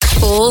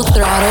Full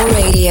Throttle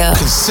Radio.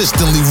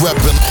 Consistently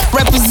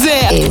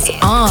represent is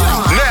on.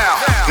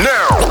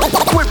 Now,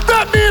 with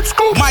Fatman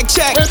Scoop, Mic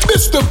check, and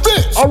Mr.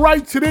 Vince. All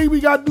right, today we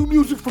got new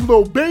music from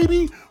Lil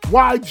Baby,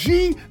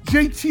 YG,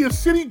 JT and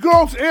City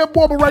Girls, and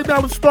more. But right now,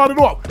 let's start it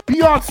off.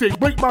 Beyonce,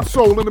 Break My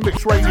Soul in the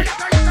mix right here.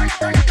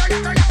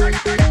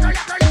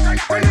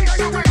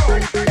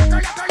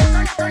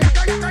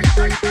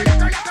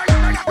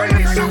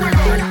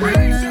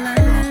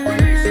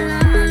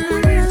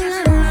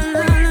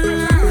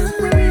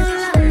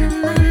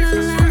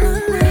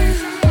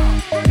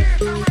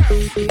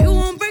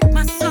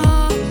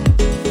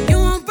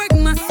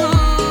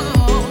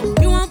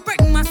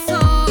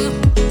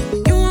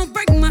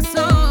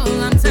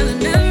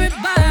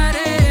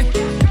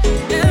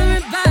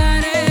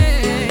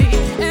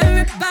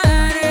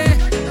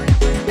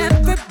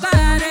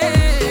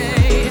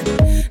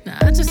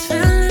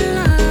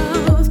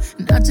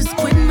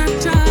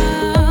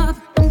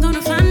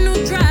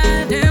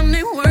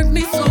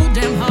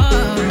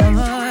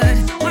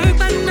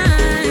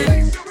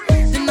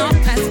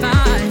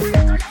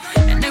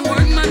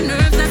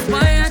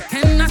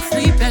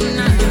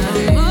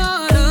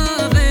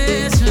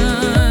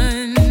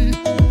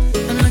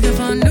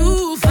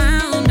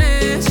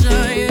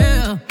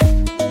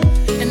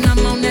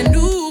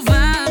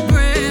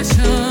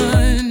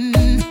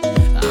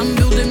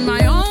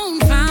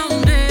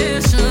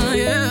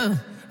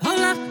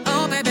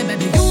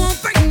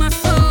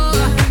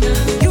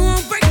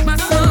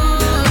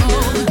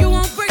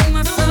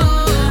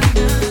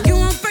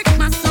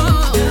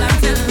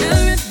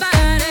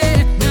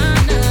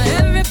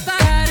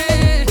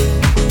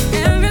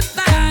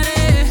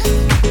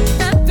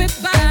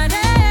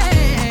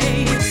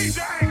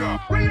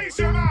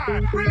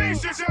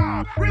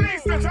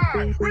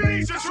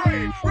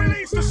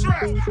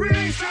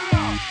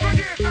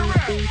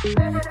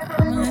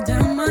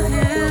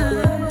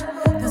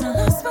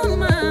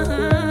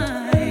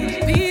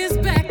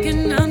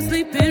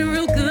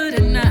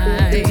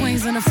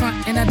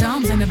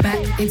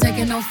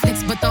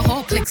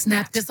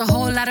 Snap. There's a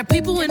whole lot of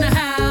people in the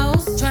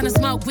house trying to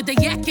smoke with the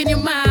yak in your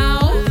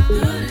mouth.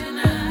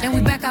 And we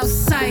back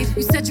outside.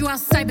 You said you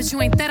outside, but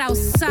you ain't that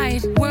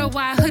outside.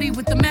 Worldwide hoodie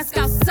with the mask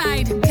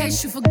outside. In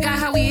case you forgot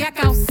how we act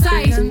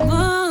outside.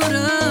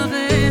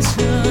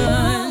 Motivation.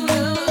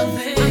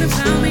 I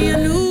found me a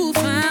new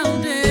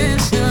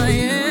foundation,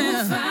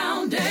 yeah.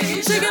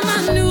 Checking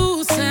my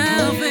new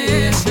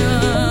salvation.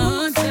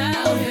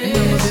 I'ma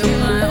build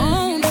my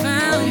own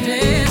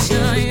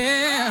foundation,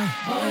 yeah.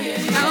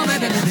 Oh,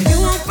 baby, you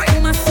won't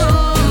break my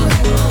soul.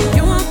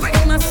 You won't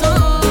break my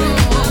soul.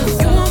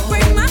 You won't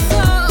break my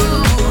soul.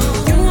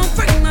 You won't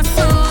break my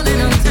soul.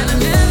 And I'm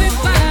telling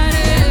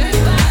everybody,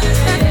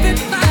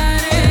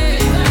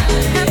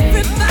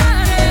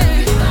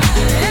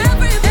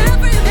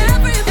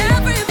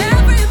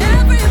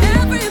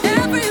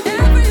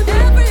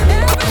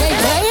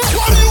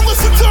 Why do you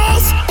listen to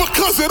us?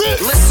 Because it is.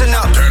 Listen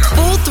up.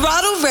 Full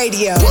Throttle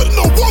Radio. Putting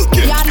the work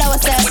in. Y'all know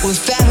what's up. With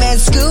Fatman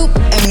Scoop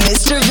and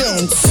Mr.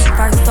 Vince.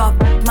 First off,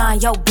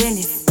 mind your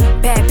business.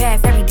 Bad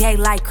every day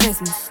like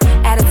Christmas.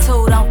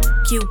 Attitude on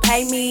you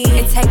pay me.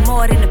 It take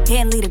more than a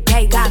Bentley to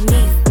pay. Got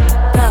me.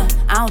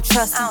 I don't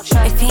trust him.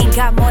 If he ain't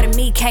got more than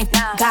me, can't.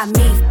 Got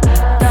me.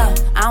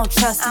 I don't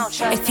trust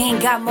him. If he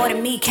ain't got more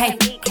than me,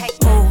 can't.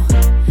 Ooh.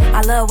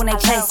 I love when they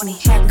chase me.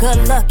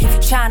 Good luck if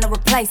you trying to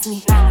replace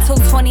me.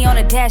 220 on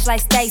the dash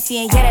like Stacy.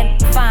 And yeah,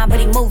 that fine, but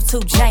he moved too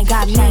jank.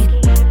 Got me.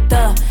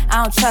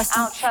 I don't trust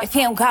him. If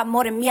he don't got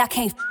more than me, I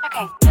can't.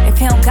 If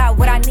he don't got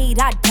what I need,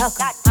 I duck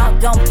him. I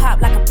don't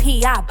pop like a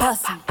pea, I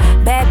bust him.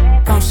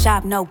 Bad gon'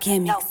 shop, no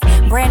gimmicks.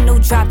 Brand new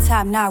drop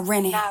top, not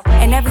renting.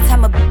 And every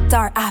time a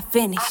start, I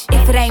finish.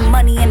 If it ain't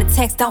money in the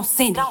text, don't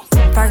send it.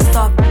 First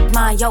off,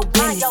 mind your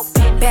business.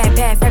 Bad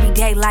every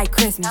day like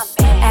Christmas.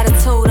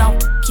 Attitude on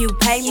you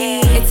pay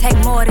me. It take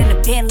more than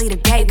a Bentley to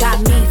pay.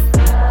 Got me.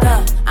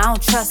 I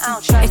don't trust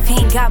him. If he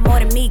ain't got more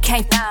than me,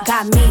 can't.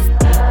 Got me.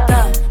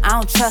 I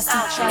don't trust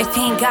him. If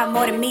he ain't got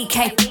more than me,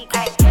 can't.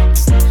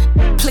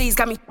 Please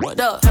got me fucked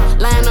up.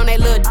 Lying on that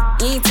little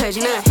you ain't touch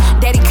none.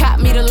 Daddy caught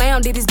me the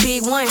lamb, did his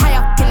big one. How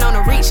y'all f***ing on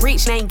a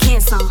reach, name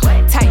Kenson.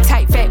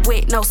 Tight, fat,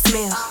 wet, no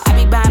smell.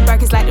 I be buying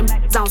Birkins like them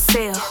on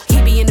sale.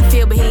 He be in the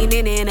field, but he ain't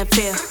in the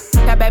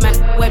NFL. Got back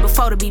my way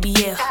before the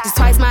BBL. Just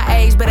twice my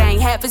age, but I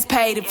ain't half as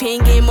paid. If he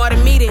ain't getting more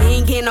than me, then he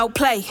ain't getting no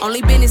play.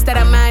 Only business that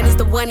I mind is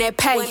the one that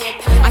pay.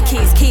 My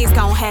kids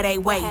gon' have they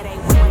way.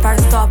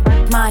 First off,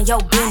 mind your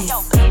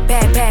business.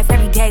 Bad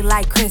every day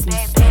like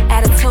Christmas.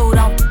 Attitude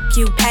on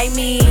you pay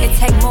me. It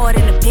take more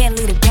than a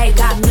Bentley to pay.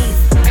 Got me.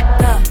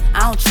 I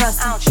don't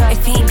trust him.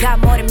 If he ain't got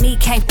more than me,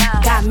 can't.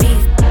 Got me.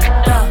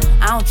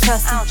 I don't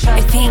trust him.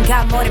 If he ain't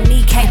got more than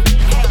me, can't.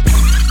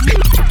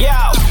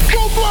 Yo.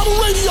 Full Throttle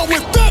Radio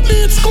with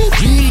Fatman Scoop.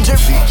 DJ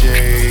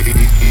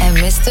And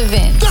Mr.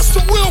 Vince. That's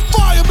the real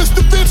fire,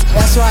 Mr. Vince.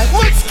 That's right.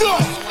 Let's go.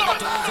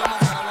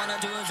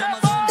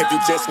 If you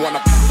just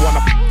wanna,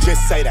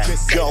 just say that.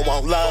 You don't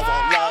want love,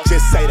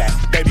 just say that.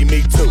 Baby,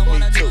 me too,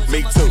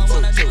 me too,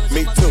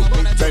 me too,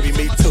 baby,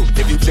 me too.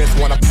 If you just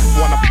wanna,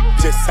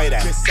 just say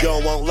that. You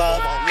don't want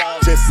love,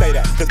 Just say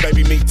that, cause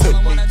baby, me too.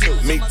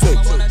 Me too.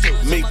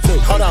 Me too.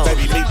 Hold on,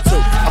 baby, me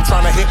too. I'm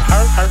tryna hit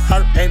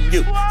her, and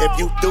you. If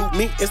you do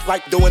me, it's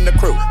like doing the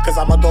crew. Cause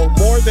I'ma go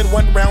more than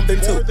one round than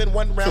two.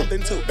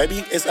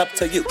 Baby, it's up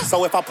to you.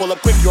 So if I pull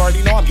up quick, you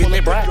already know I'm getting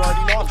it brag.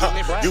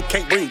 You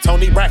can't breathe,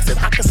 Tony Braxton.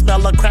 I can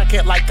smell a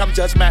crackhead like I'm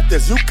Judge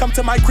Mathis. You come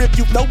to my crib,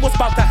 you know what's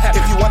about to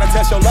happen. If you wanna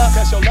test your love,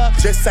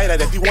 just say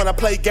that. If you wanna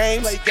play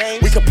games,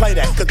 we can play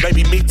that. Cause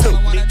baby, me too.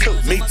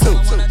 Me too.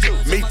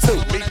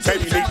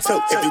 Baby, me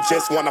too. If you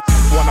just wanna,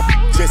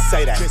 just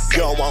say that. You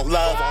don't want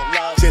love,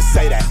 just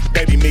say that.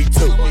 Baby, me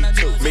too.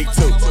 Me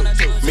too.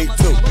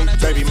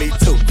 Baby, me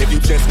too. If you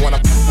just wanna,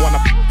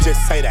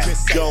 just say that.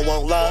 You don't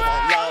want love,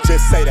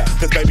 just say that.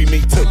 Cause baby,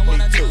 me too.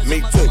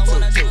 Me too.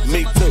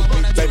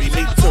 Baby,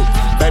 me too.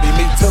 Baby,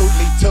 me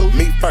too.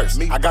 Me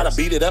first. I gotta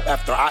beat it up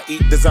after I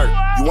eat dessert.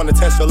 You wanna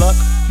test your luck?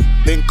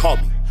 Then call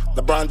me.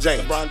 LeBron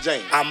James,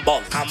 I'm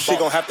ballin'. She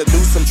gon' have to do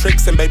some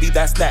tricks and baby,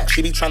 that's that.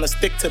 She be tryna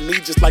stick to me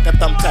just like a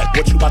thumbtack.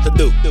 What you about to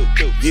do?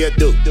 Yeah,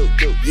 do.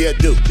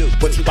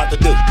 What you about to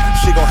do?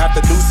 She gon' have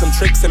to do some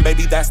tricks and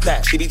baby, that's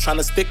that. She be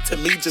tryna stick to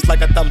me just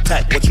like a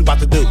thumbtack. What you about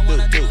to do?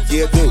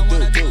 Yeah, do.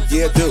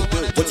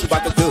 What you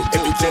about to do?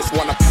 If you just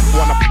wanna,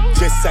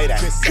 just say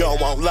that. You don't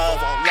want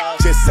love,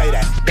 just say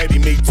that. Baby,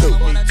 me too.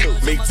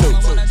 Me too.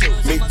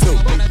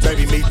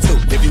 Baby, me too.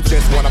 If you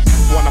just wanna,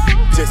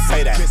 just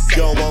say that. You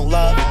don't want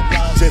love,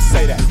 just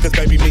say that, cause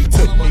baby, me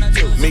too.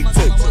 Me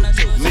too.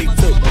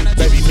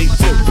 Baby, me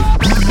too.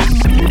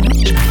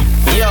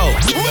 Yo,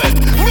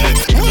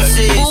 this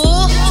is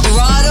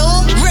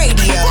Throttle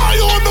Radio.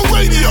 Fire on the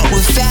radio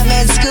with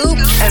Fatman Scoop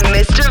and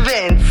Mr.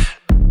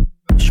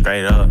 Vince.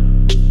 Straight up.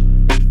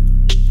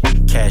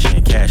 Cash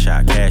in, cash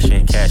out, cash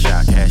in, cash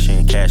out, cash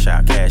in, cash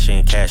out, cash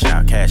in, cash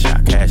out, cash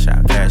out, cash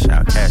out, cash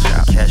out, cash out,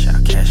 cash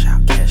out, cash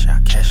out, cash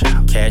out, cash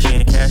out, cash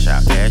in, cash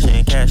out, cash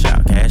in, cash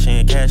out, cash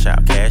in, cash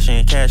out, cash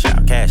in, cash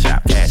out, cash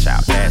out, cash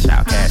out, cash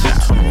out, cash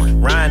out.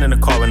 Riding in the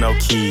car with no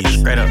keys,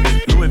 straight up.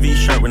 Louis V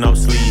shirt with no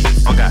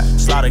sleeves. On God,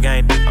 Slaughter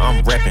Gang,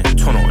 I'm reppin'.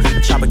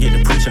 21. Chopper get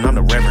to preaching, I'm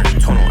the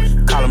Reverend.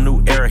 21. Call him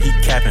New Era, he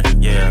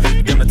capping. Yeah,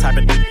 them the type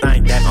of I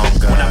ain't that on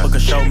God. When I book a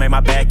show, make my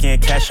back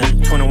end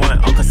cashin'.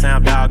 21, Uncle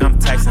Sam dog, I'm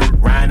taxing.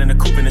 Riding in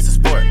the coupe and it's a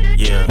sport.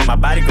 Yeah, my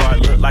bodyguard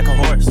look like a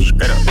horse.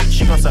 Straight up,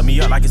 she gon' suck me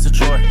up like it's a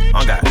chore.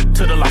 On God,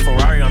 to the La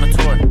Ferrari on the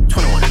tour.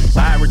 21,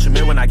 buy a Richard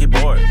Mille when I get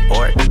bored.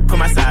 Put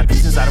my side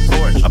piece inside a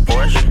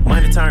Porsche.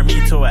 Money turned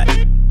me to a.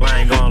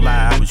 I ain't gon'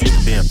 lie, I was used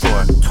to being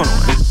poor.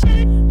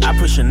 21. I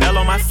put Chanel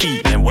on my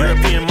feet, and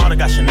European model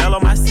got Chanel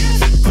on my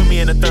seats. Put me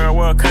in a third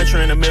world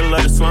country in the middle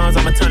of the slums,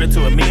 I'ma turn it to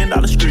 $1 million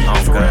street.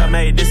 For real, I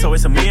made this, so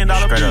it's $1 million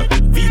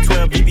beat.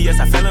 V12 BBS,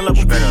 I fell in love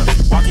with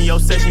beat. Walk in your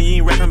session, you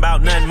ain't rapping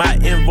about nothing. My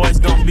invoice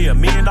gon' be $1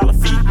 million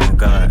fee. Oh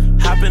God,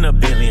 hop in a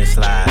Bentley and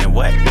slide, and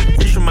what?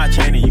 Reach for my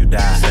chain and you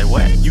die. Say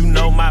what? You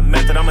know my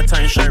method, I'ma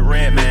turn your shirt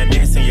red, man.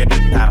 Then send your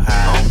out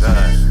high. Oh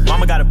God,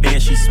 mama got a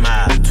Benz, she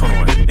smiled.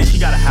 21. Then she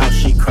got a house,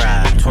 she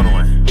cried.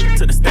 21.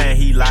 To the stand,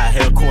 he lied.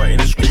 Held court in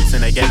the streets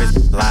and they gave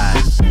us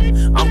lies.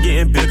 I'm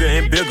getting bigger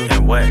and bigger.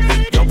 And what?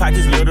 Your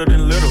pockets little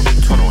than little.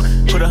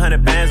 21. Put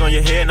 100 bands on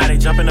your head, now they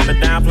jumping up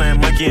and down,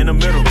 playing monkey in the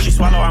middle. She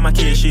swallow all my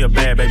kids, she a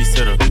bad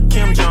babysitter.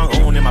 Kim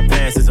Jong-un in my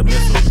pants is a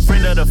missile.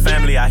 Friend of the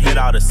family, I hit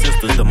all the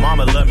sisters. The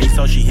mama love me,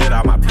 so she hit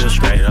all my pills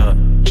straight up.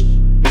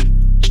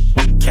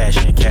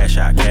 Cash in, cash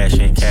out, cash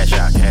in, cash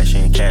out, cash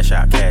in, cash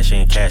out, cash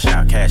in, cash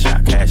out, cash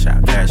out, cash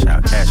out, cash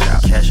out, cash out,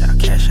 cash out,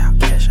 cash out,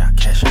 cash out,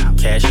 cash out,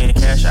 cash in,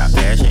 cash out,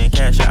 cash in,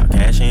 cash out,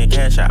 cash in,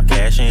 cash out,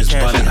 cash in, cash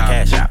out,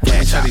 cash out,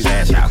 cash out,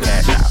 cash out,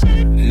 cash out.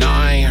 No,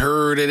 I ain't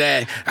heard of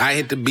that. I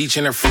hit the beach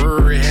in a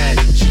furry hat.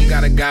 She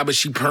got a guy, but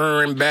she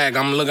purring back.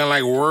 I'm looking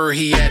like where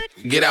he at?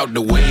 Get out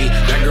the way.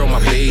 That girl my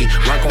babe.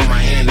 Rock on my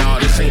hand. Nah,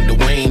 this ain't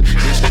Dwayne.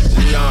 This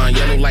neon,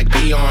 yellow like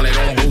peon. It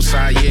on both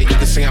sides. Yeah, you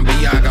can see I'm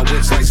B.I. Got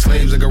whips like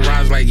slaves. A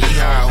garage like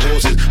yeehaw.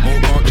 Horses, more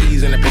car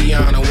keys in a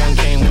peon. And one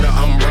came with an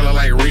umbrella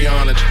like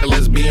Rihanna.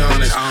 Let's be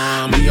honest.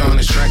 Be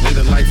honest. Track me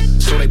to life,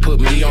 so they put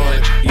me on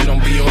it. You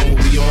don't be on,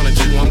 we'll be on it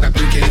too. Got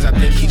 3 Ks. I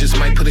think he just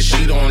might put a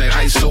sheet on it.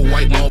 Ice so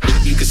white, more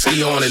you can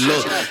ski on it.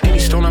 Look, any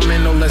stone I'm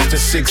in, no less than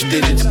 6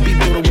 digits. Beat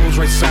go to Rolls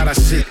right side, I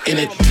sit in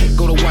it.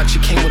 Go to watch,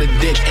 it came with a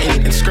dick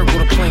in it. And skirt go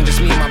to plane, just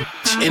me and my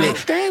bitch in it.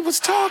 They was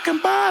talking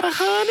about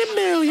 100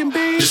 million,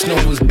 baby. Just know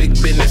it was big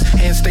business.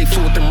 Hands stay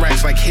full with them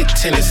racks like hit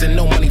tennis. And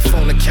no money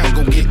phone account,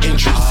 go get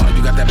interest.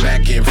 You got that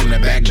back end from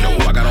that back door.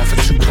 I got off at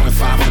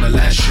 2.5 from the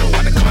last show.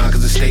 I declined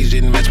cause the stage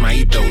didn't match my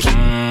ethos.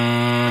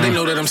 They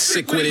know that I'm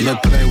sick with it.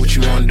 Look, play what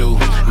you wanna do.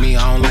 Me,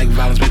 I don't like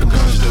violence, but the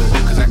guns do.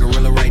 Cause that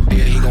gorilla right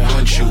there, he gon'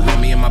 hunt you. While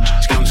me and my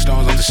bitch count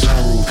stars off the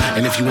sunroof.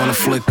 And if you wanna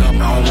flick up,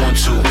 I don't want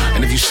to.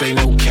 And if you say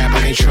no cap,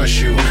 I can't trust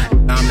you.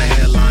 I'm the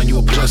headline, you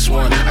a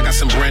 +1. I got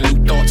some brand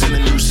new thoughts in the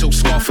new silk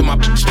scarf and my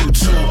bitch do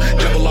too.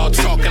 Double R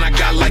talking, I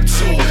got like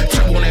 2.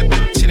 Turbo on that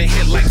bitch and it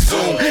hit like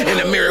zoom. In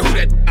the mirror, who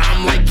that?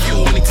 I'm like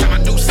you.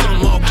 Anytime I do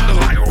something up, I'm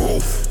like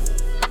oof.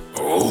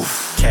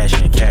 Oof.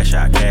 Cash in, cash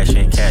out, cash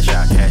in, cash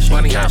out, cash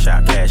in, cash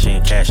out, cash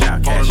in, cash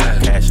out, cash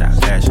out, cash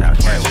out, cash out,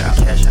 cash out,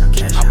 cash out,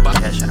 cash out,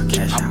 cash out,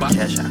 cash out,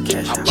 cash out,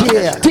 cash out.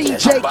 Yeah,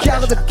 DJ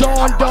Khaled, the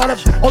Dawn Daughter.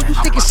 Oh, you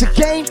think it's a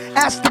game?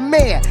 Ask the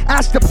mayor,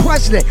 ask the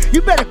president.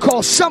 You better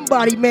call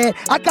somebody, man.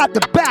 I got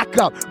the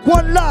backup.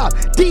 One love,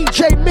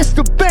 DJ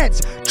Mr.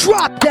 Vince.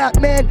 Drop that,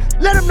 man.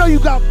 Let them know you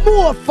got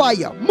more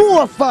fire,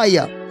 more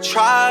fire.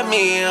 Try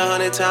me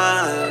 100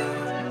 times.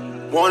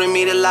 Wanted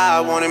me to lie,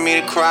 wanted me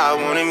to cry,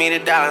 wanted me to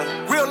die.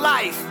 Real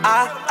life.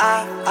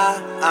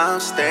 I'm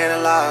staying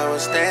alive, I'm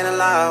staying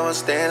alive, I'm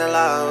staying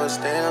alive, I'm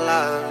staying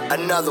alive.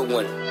 Another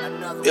one.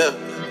 Yeah.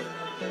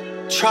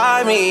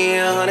 Try me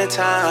 100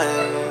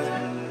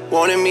 times.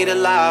 Wanted me to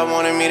lie,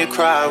 wanted me to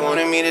cry,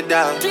 wanted me to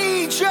die.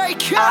 DJ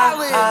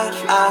Khaled.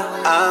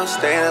 I'm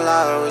staying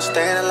alive, I'm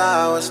staying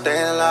alive, I'm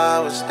staying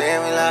alive, I'm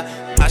staying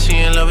alive. How she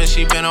in love and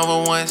she been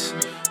over once.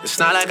 It's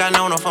not like I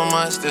know her for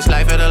months. This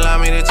life had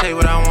allowed me to take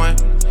what I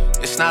want.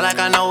 It's not like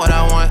I know what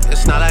I want.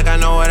 It's not like I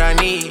know what I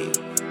need.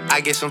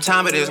 I get some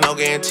time, but there's no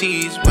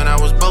guarantees. When I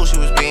was broke, she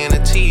was being a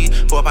tease.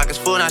 4 pockets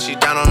full, now she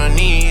down on her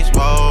knees.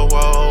 Whoa,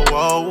 whoa,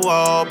 whoa,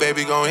 whoa.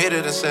 Baby gon' hit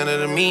it and send it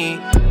to me.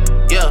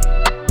 Yeah.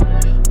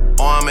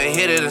 Or I'ma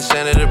hit it and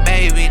send it to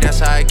baby. That's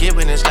how I get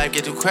when this life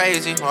get too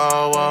crazy.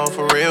 Whoa, whoa,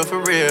 for real,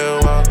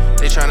 whoa.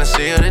 They tryna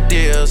seal the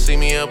deal. See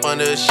me up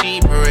under a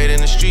sheet, parade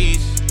in the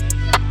streets.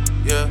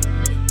 Yeah.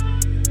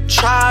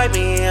 Try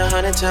me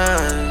 100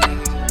 times.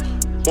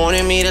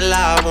 Wanted me to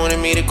lie, wanted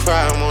me to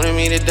cry, wanted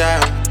me to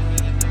die.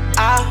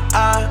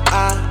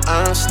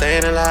 I'm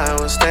staying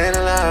alive, I'm staying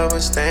alive, I'm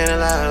staying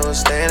alive, I'm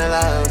staying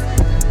alive.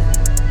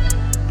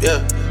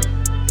 Yeah.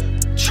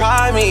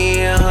 Try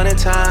me 100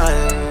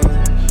 times.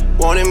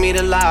 Wanted me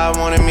to lie,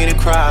 wanted me to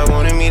cry,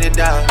 wanted me to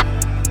die.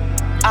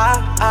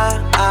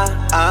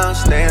 I'm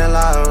staying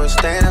alive, I'm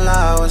staying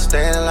alive, I'm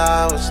staying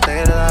alive, I'm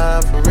staying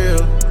alive for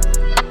real.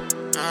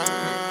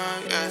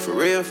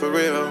 For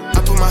real.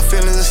 I put my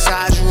feelings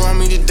aside, you want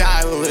me to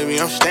die, but baby,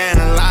 I'm staying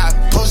alive.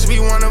 Supposed to be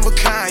one of a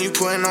kind, you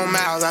putting on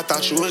miles, I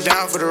thought you was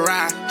down for the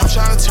ride. I'm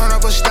trying to turn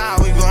up a style,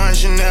 we going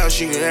Chanel,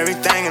 she get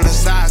everything in the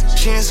size.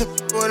 She ain't some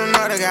with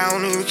another guy, I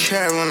don't even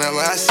care whenever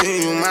I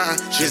see you mine.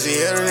 She's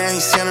the other than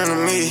he's sending to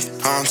me,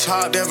 on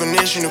top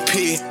definition of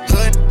P.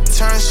 Hood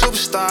turn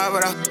superstar,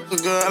 but I f*** a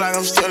girl like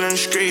I'm still in the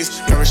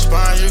streets. No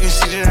response, you can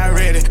see that I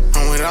read it.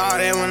 I'm with all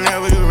that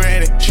whenever you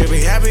ready. She'll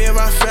be happy if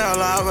I fell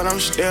off, but I'm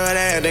still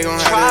there. They gon'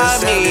 have to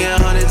accept me it.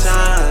 100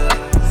 times.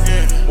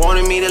 Yeah.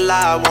 Wanted me to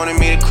lie, wanted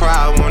me to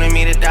cry, wanted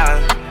me to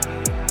die.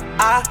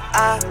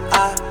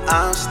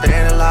 I'm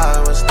staying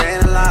alive, I'm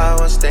staying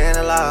alive, I'm staying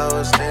alive,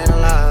 I'm staying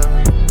alive.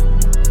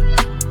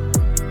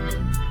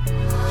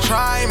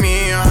 Try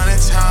me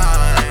 100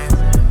 times.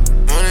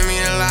 Wanted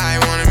me to lie,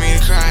 wanted me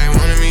to cry,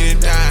 wanted me to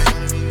die.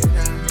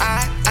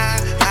 I'm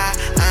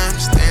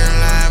staying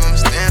alive, I'm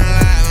staying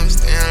alive, I'm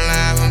staying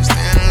alive, I'm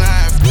staying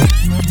alive.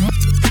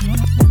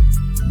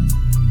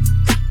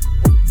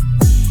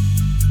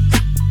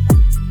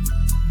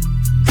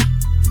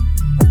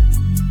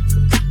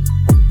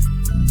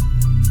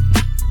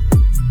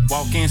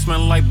 Walk in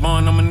smelling like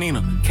Bond, I'm a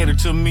Nina. Cater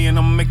to me and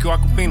I'ma make you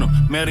Aquafina.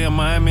 Met her in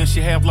Miami and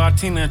she half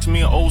Latina. And to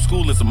me, old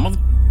school is a mother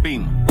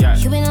beamer. Yeah.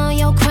 You been on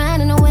your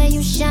grind and the way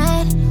you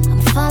shine.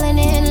 I'm falling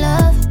in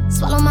love.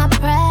 Swallow my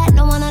pride,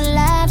 no one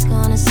alive's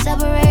gonna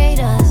separate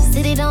us.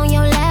 Sit it on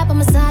your lap, I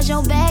massage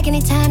your back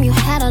anytime you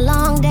had a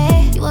long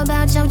day. You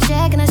about your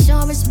check and I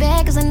show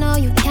respect, cause I know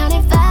you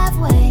counted 5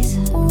 ways.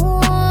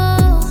 Ooh,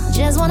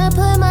 just wanna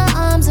put my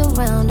arms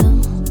around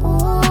them.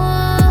 Ooh,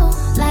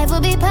 life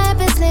would be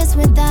purposeless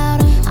without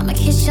them. I'ma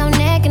kiss your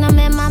neck and I'm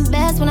at my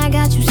best when I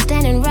got you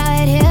standing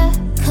right here.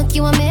 Cook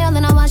you a meal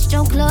and I washed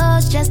your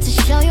clothes just to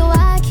show you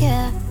I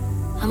care.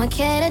 I'ma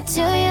cater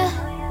to you.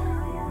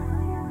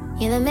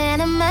 You're the man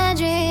of my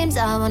dreams.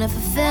 I wanna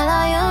fulfill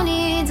all your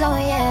needs, oh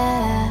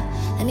yeah.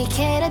 Let me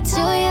cater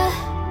to you.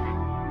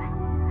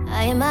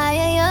 I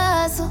admire your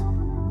hustle.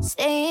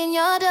 Stay in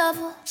your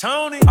double.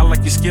 Tony. I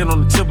like your skin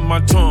on the tip of my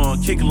tongue.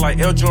 Kick it like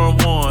L. Jordan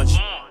 1s.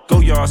 Go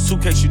yard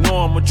suitcase, you know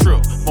I'm a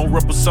trip. Won't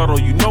reposado,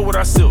 you know what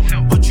I sip.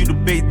 Put you to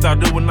bait,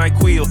 thought it was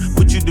NyQuil.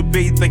 Put you to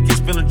bait, think it's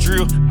been a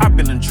drill. I've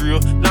been a drill.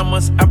 9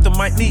 months after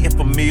might need it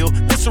for meal.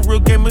 It's a real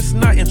game, it's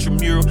not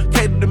intramural.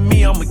 Cater to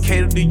me, I'ma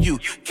cater to you.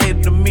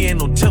 Cater to me, ain't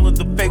no telling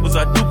the favors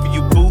I do for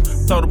you, boo.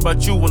 Thought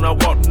about you when I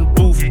walked in the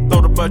booth.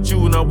 Thought about you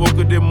when I woke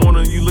up that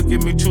morning. You look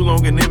at me too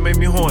long and it made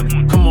me horny.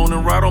 Come on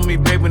and ride on me,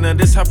 baby. Now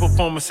this high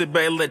performance, sit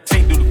back and let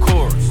Tank do the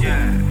chorus.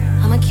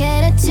 Yeah. I'ma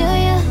cater to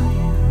you.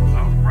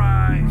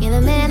 You're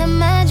the man of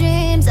my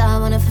dreams. I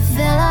wanna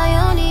fulfill all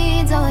your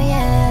needs, oh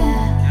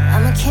yeah.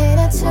 I'ma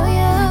cater to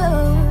you.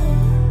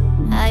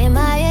 I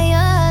admire your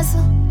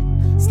hustle.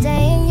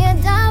 Stay in your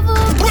double.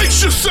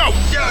 Brace yourself!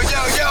 Yo!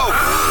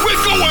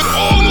 We're going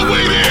all the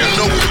way there! You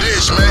know what it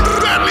is, man.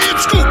 Fatman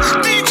Scoop,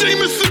 DJ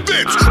Mr.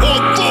 Vince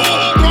on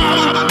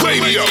Throttle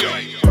Radio.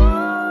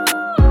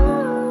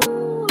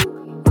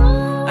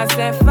 I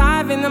said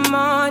 5 in the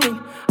morning.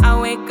 I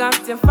wake up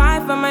to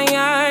 5 for my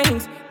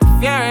yearnings.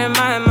 Fear in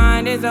my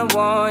mind is a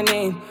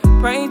warning.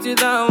 Pray to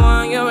the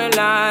one you're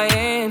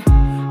relying.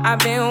 I've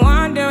been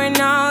wandering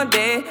all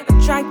day.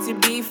 I try to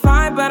be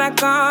fine, but I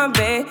can't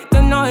be.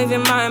 The noise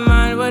in my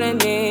mind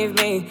wouldn't leave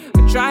me.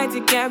 I try to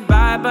get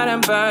by, but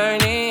I'm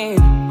burning.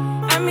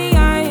 And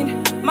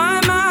behind my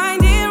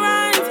mind, it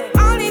runs.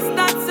 All these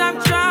thoughts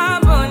of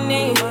trouble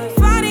me.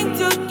 Fighting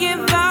to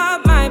give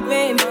up my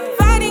pain.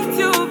 Fighting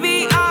to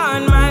be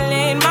on my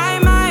lane. My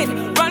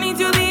mind running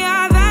to the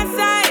other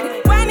side.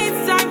 When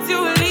it's time to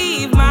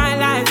leave my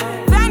life,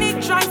 then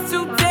it tries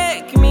to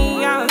take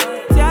me out.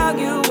 Tell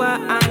you what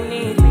I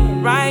need,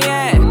 right?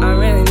 Yeah, I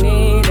really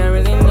need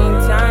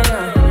time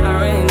now.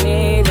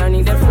 I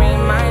need to free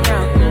mind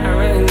now. I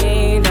really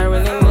need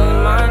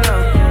mine now.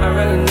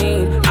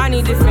 I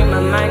need to free my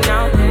mind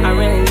now. I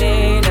really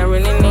need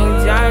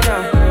time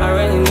now.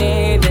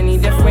 I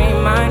need to free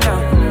mind now.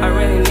 I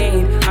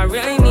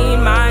really need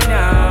mine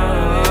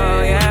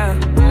now. Yeah.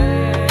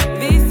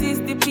 This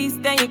is the peace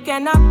that you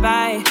cannot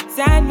buy.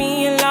 Send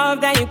me a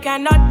love that you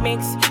cannot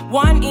mix.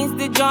 One is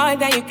the joy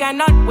that you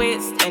cannot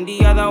waste, and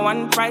the other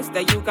one price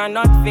that you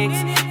cannot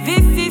fix.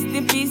 This is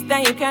the peace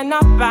that you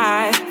cannot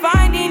buy.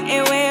 Finding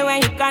a way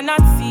when you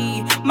cannot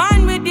see.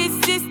 Man with this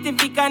system,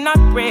 he cannot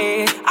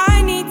pray.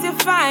 I need to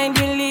find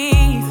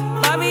relief.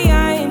 But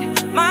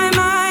behind my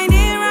mind,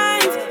 it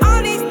runs.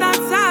 All these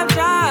thoughts have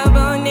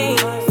trouble me.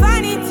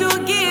 Fighting to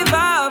give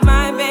up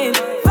my pain.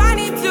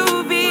 Fighting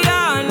to be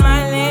on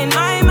my lane.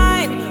 My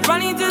mind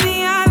running to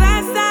the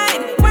other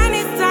side. When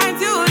it's time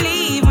to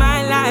leave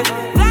my life,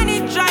 then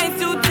it tries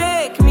to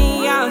take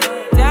me out.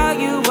 Tell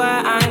you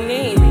what I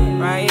need,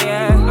 right?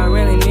 Yeah, I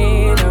really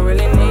need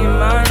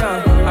mine now.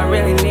 I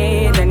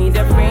need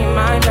to free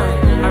mine now.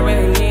 I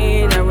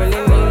need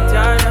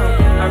time now.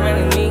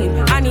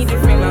 I need to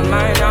free my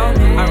mind now.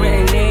 I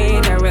really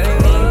need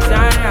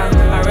time now.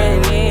 I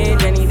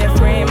need to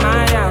free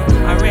mine now.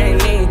 I really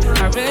need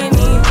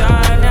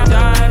time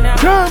now.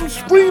 Tems,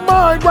 free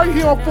mind right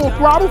here on Full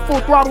Throttle. Full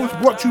Throttle is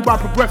brought to you by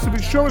Progressive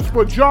Insurance.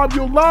 For a job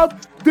you'll love,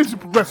 visit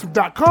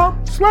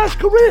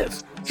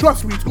progressive.com/careers.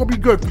 Trust me, it's gonna be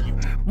good for you.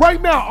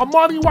 Right now,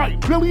 Amani White,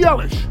 Billie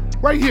Eilish,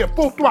 right here,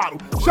 Full Throttle.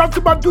 Shout out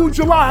to my dude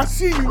July, I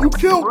see you, you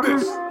killed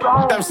this.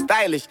 I'm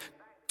stylish,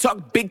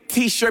 talk big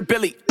t-shirt,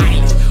 Billie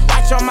Eilish.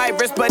 Watch on my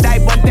wrist, but I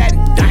want that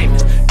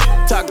diamond.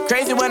 Talk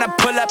crazy when I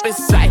pull up in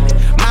sight.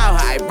 Mile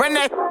high, run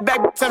that back,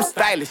 I'm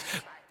stylish.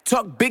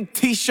 Talk big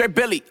t-shirt,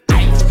 Billie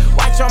Eilish.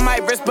 Watch on my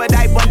wrist, but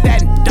I want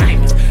that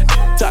diamond.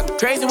 Talk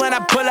crazy when I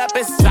pull up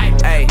in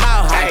sight. Ay,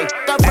 mile high,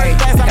 go first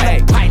class, I'm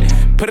the pilot.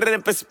 Put it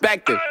in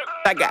perspective.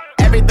 I got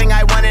everything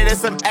I wanted and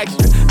some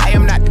extra. I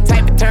am not the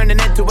type of turning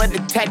into a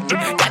detective.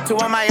 Got two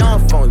on my own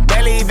phone,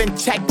 barely even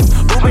checked them.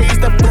 Uber eats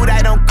the food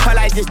I don't call,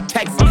 I just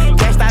text them.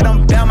 Cashed out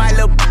on bail, my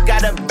little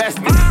got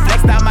invested.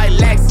 Flexed out my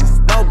Lexus,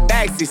 no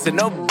backseat, so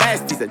no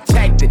besties. I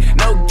checked it,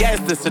 no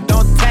guest list, so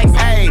don't text.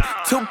 Hey,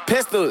 2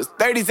 pistols,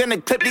 30s in the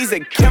clip, these are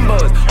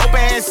Kimbos. Open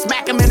hand,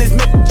 smack him in his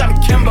mid, I'm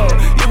Kimbo.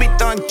 You be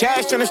throwing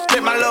cash on the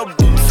strip, my little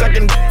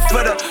sucking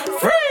for the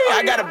free.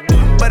 I got a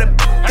but a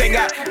they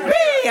got me.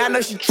 I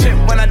know she trip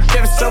when I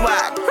dip, so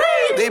I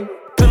they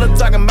pillow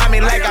talking about me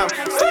like I'm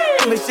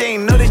slim, but she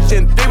ain't know this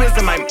shit. 3 weeks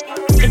in my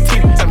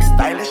teeth, I'm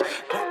stylish.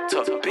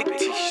 Talk big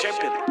t-shirt,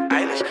 Billie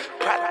Eilish.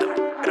 Prada,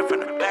 better from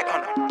the back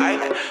on the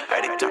island.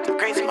 Heard it talking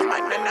crazy, my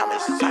mind now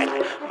is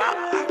silent.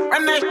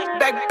 Run that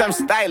back, I'm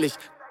stylish.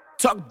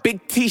 Talk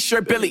big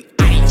t-shirt, Billie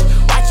Eilish.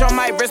 Watch on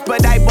my wrist,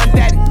 but I want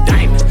that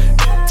diamond.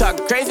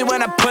 Talk crazy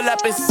when I pull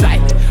up in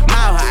sight.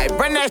 Mile high,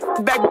 run that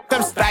back,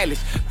 I'm stylish.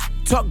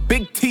 Talk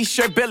big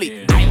t-shirt,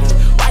 Billie Eilish.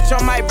 Watch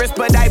on my wrist,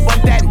 but I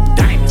want that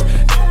diamond.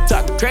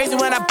 Talk crazy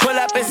when I pull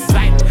up in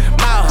sight.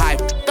 Mile high,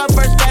 go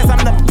first class, I'm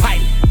the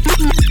pilot.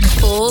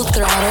 Full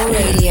Throttle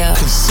Radio.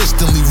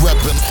 Consistently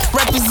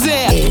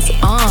represent. Is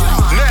on.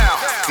 Now.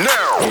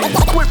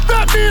 With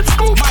Fatman,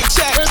 Scoop, Mic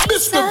check. and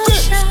Mr.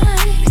 Vince.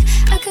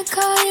 I could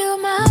call you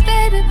my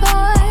baby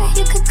boy.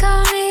 You could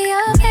call me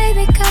your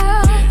baby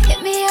girl.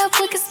 Hit me up,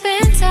 we could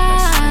spend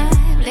time.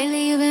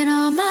 Lately you've been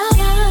on my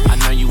mind. I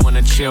know you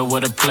wanna chill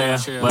with a player,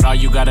 but all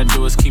you gotta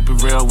do is keep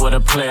it real with a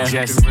player.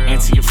 Just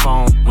answer your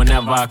phone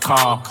whenever I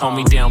call. Call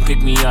me down,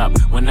 pick me up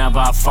whenever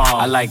I fall.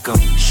 I like 'em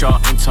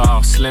short and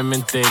tall, slim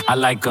and thick. I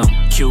like 'em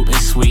cute and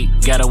sweet,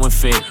 ghetto and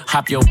fit.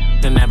 Hop your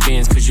in that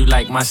Benz cause you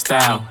like my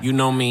style. You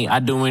know me, I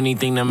do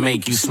anything to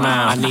make you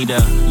smile. I need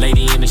a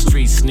lady in the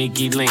street,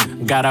 sneaky link.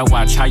 Gotta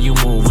watch how you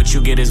move, what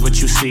you get is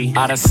what you see.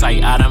 Out of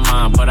sight, out of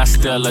mind, but I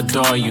still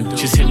adore you.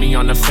 Just hit me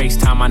on the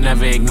FaceTime, I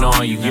never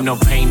ignore you. You know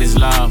pain is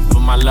love, but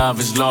my love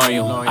is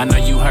loyal. I know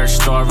you heard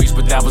stories,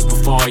 but that was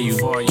before you.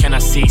 Can I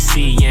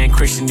CC you and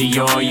Christian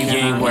Dior? You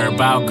ain't worried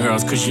about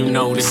girls, cause you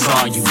know this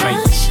all you, baby.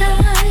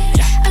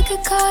 I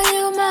could call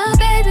you my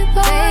baby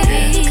boy.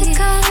 You could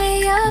call me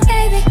your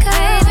baby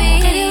girl.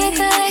 Baby, we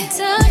could like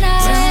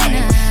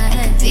tonight. I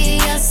could be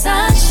your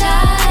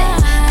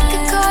sunshine. I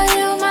could call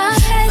you my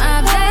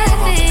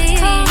baby.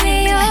 Call me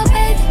your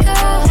baby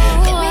girl.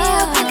 Hit me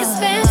up, we could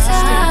spend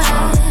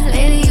time.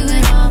 Lady, you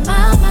been on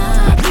my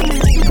mind.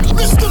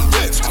 Mr.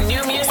 Vince,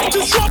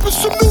 just dropping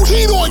some new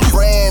heat on you.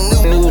 Brand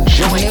new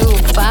joint. New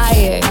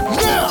fire.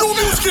 Now, new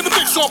music in the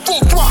mix on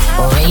Full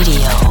Throttle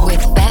Radio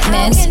with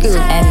Fatman, Scoop,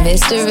 and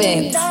Mr.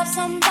 Vince.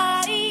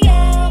 Somebody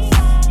else.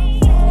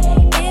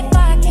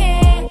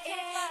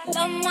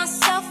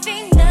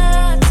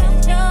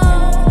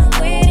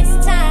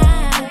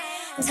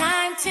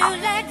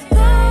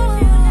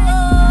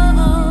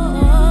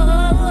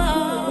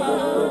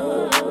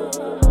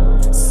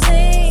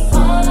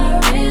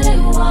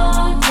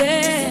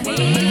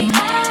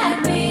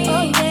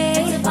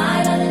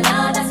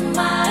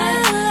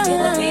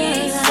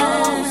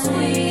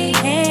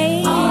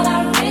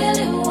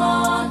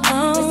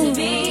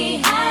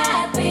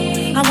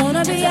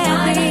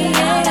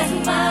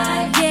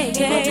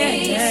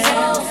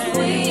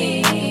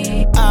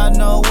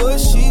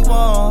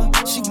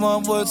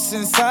 want what's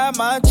inside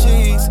my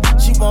jeans.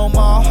 She want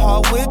my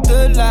heart with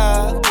the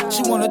lie.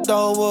 She wanna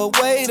throw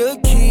away the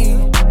key.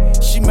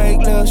 She make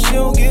love, she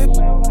don't get.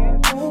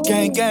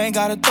 Gang, gang,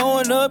 gotta throw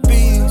in the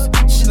beats.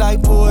 She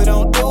like, boy,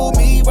 don't do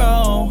me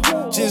wrong.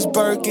 Just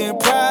Birkin,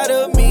 proud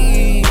of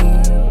me.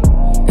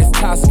 As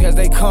toxic as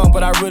they come,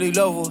 but I really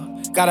love her.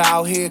 Got her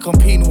out here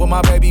competing with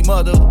my baby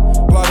mother.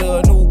 Brought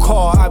her a new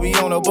car, I be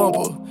on a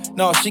bumper.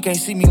 No, she can't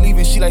see me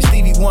leaving, she like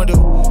Stevie Wonder.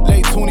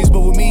 Late 20s,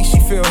 but with me, she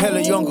feel hella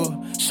younger.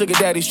 Sugar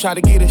daddies try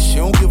to get her, she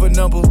don't give a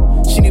number.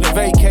 She need a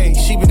vacay,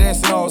 she been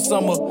dancing all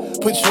summer.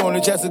 Put you on the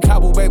Jets of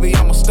Cabo, baby,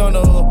 I'm a stunner.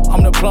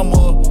 I'm the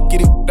plumber,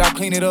 get it, I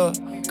clean it up.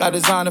 Got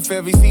designer for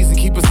every season,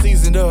 keep it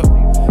seasoned up.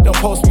 Don't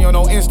post me on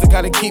no Insta,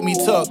 gotta keep me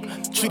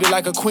tucked. Treat her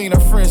like a queen, her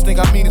friends think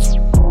I mean it.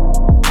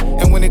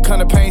 And when it come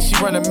to pain, she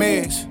run a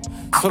mess.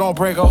 So don't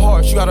break her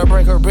heart, you gotta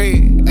break her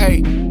bed.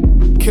 Hey,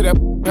 kid that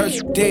hurt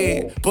you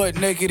dead. Butt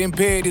naked in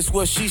bed is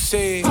what she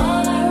said. All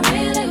I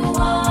really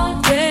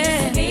want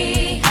is to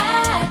be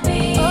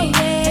happy. Oh,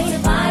 yeah. And to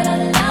find a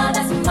love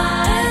that's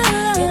mine.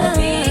 It'll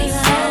be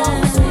so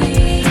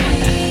sweet.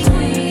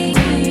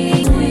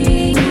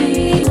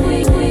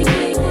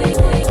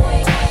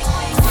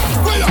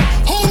 Wait up,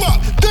 hold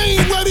up, they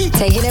ain't ready.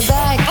 Taking it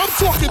back. I'm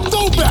talking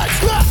throwbacks.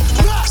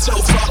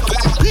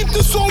 Keep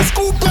this old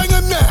school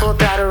banger now. Full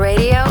Throttle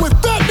Radio. With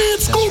Fatman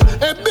Scoop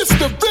and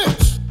Mr.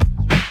 Vince.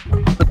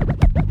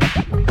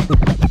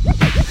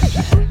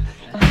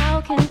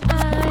 How can I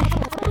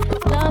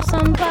love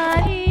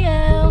somebody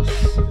else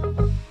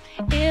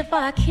if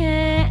I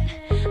can't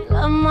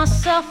love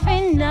myself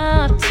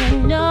enough to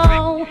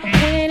know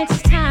when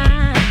it's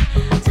time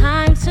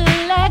to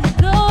let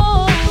go?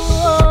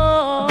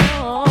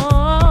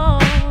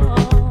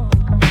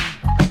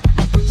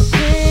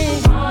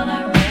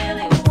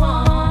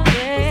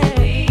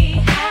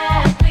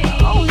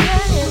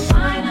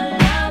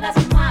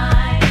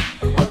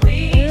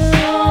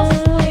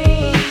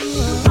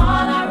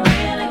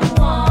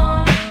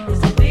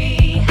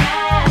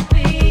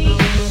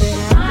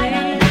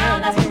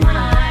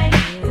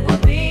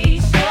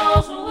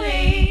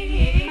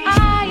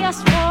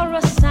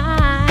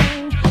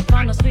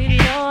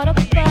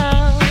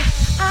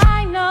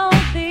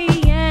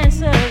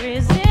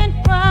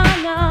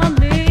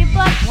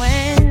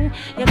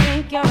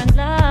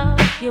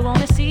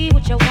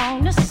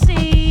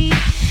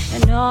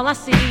 All I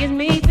see is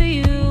me for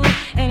you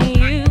and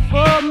you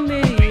for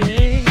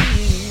me.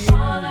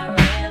 All I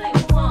really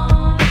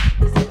want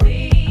is to be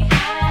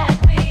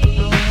happy.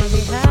 I wanna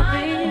be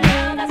happy.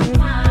 Love that's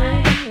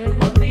mine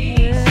will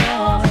be so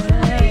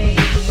sweet.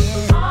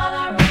 All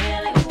I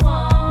really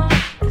want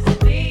is to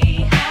be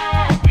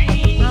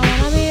happy. I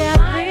wanna be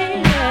happy.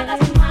 Love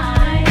that's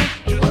mine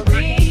will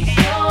be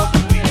so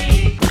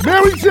sweet.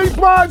 Mary J.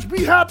 Blige,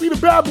 Be Happy, the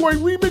Bad Boy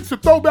remix, the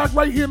throwback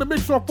right here in the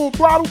mix on Full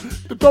Throttle.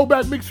 The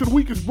throwback mix of the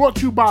week is brought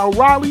to you by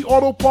O'Reilly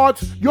Auto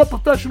Parts, your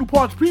professional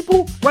parts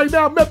people. Right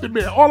now, Method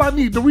Man, All I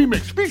Need, the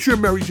remix, featuring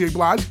Mary J.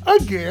 Blige,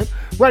 again,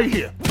 right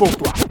here, Full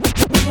Throttle.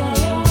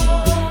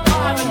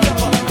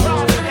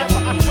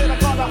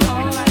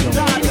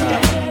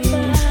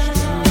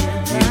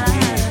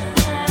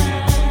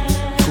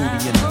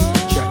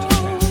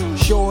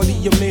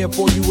 Shorty, I'm there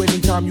for you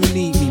anytime you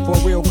need me. For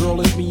real, girl,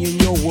 it's me in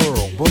your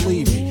world,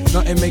 believe me.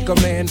 Nothing make a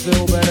man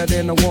feel better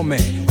than a woman.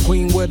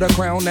 Queen with a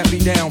crown that be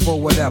down for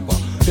whatever.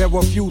 There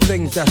are few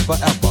things that's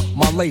forever,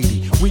 my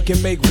lady. We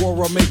can make war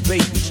or make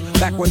babies.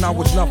 Back when I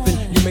was nothing,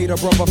 you made a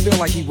brother feel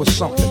like he was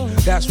something.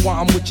 That's why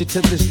I'm with you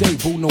to this day,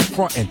 boo, no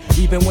frontin'.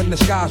 Even when the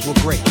skies were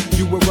gray,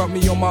 you would rub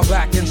me on my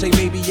back and say,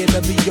 baby,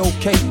 it'll be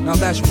okay. Now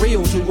that's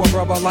real to a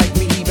brother like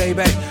me,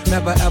 baby.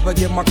 Never ever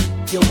give my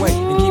away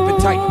and keep it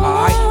tight,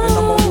 alright? And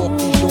I'ma walk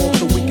these doors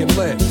so we can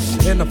live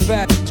in a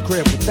fat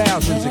crib with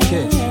thousands of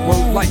kids.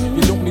 Word life,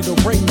 you don't need a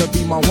ring to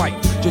be my wife.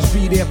 Just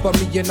be there for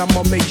me and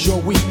I'ma make sure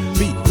we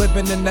be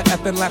living in the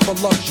effing lap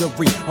of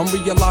luxury. I'm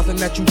realizing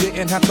that you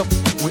didn't have to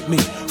with me,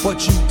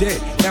 but you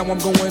did. Now I'm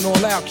going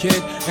all out,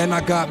 kid, and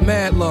I got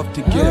mad love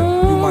to give.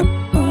 You my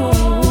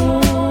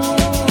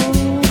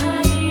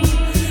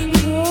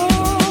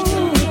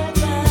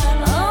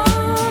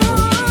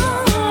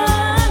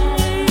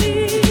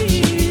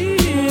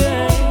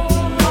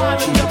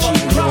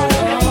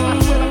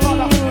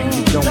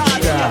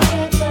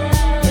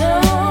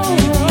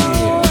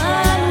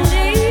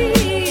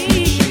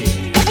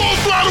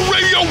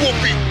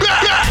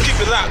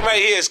right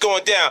here, it's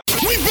going down.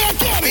 We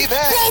back at it.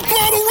 Full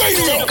Throttle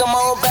Radio. Come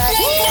on back.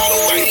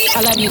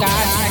 I love you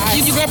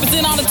guys. You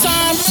represent all the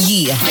time.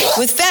 Yeah.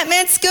 With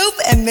Fatman Scoop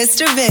and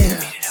Mr.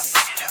 Vince.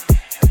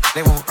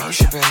 They won't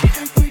Usher, baby.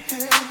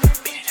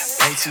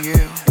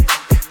 ATL.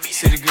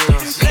 City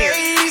Girls.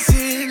 Ladies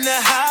in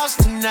the house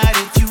tonight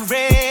if you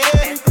ready.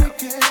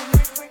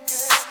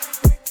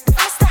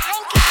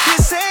 You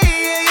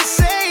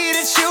say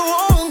that you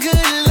want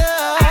good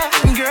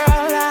love.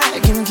 Girl, I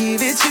can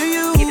give it to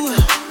you.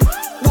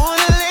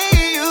 Wanna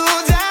lay you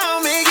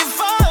down, make you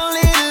fall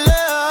in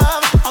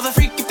love. All the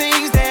freaky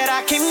things that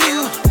I can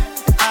do.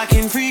 I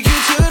can freak you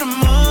to the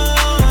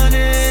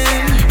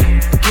morning.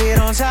 Get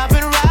on top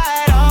and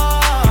ride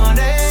on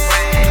it.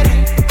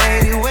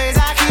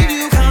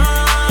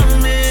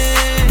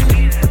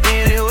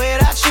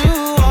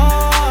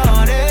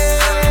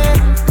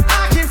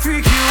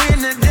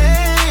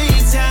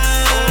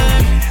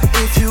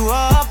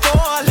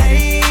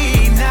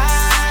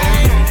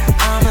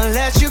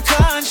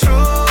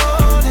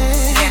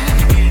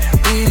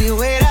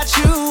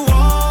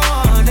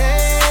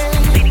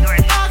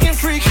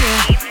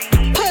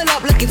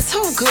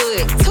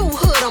 good. Too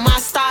hood on my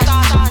star.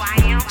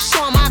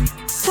 Showing my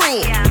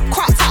print.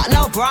 Crop top,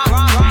 no bra.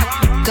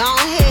 Go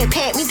ahead,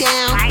 pat me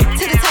down.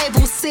 To the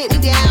table, sit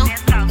me down.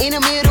 In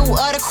the middle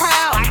of the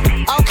crowd.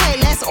 Okay,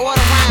 let's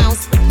order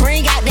rounds.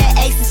 Bring out that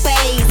ace of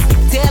spades.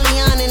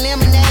 Delion and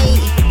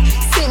lemonade.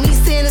 Sit me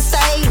center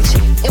stage.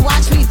 And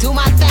watch me do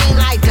my thing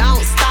like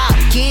don't stop.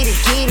 Get it,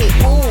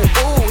 ooh,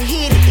 ooh,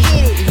 hit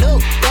it.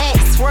 Look back,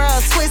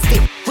 swirl, twist it.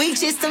 We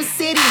just some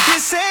city. You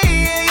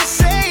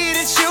say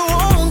that you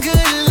want good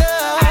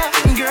love.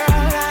 Girl,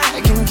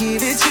 I can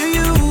give it to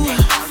you.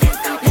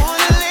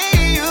 Wanna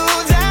lay you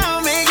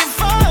down, make you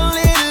fall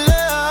in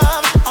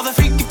love. All the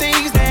freaky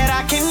things that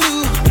I can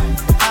do.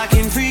 I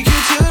can freak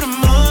you to the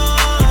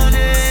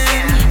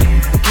morning.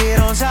 Get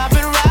on top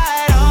and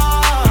ride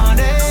on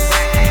it.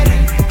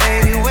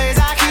 Baby, ways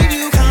I keep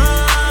you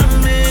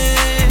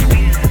coming.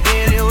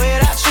 Anyway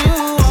that you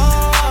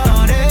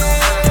want it.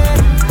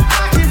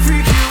 I can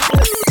freak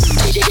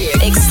you.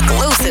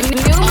 Exclusive.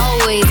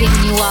 Always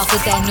hitting you off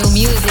with that new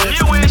music.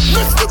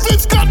 Mr.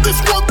 Vince got this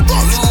one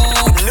first.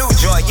 New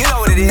joint, you know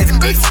what it is.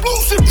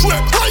 Exclusive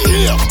track right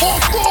here on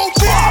Phone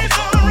Pop.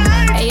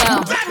 Hey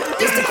yo,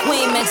 it's the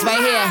Queen Mix right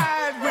here.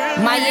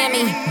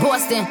 Miami,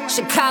 Boston,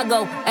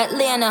 Chicago,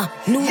 Atlanta,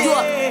 New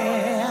York.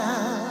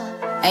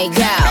 Hey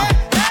girl,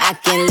 I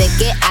can lick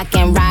it, I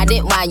can ride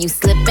it while you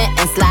slipping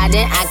and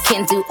sliding. I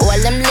can do all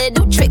them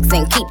little tricks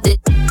and keep the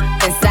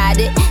inside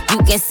it. You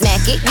can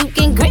smack it, you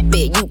can grip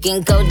it, you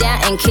can go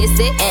down and kiss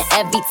it. And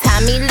every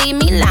time he leave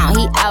me alone,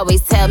 he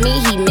always tell me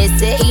he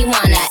miss it. He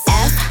wanna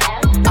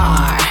F-R-E-A-K,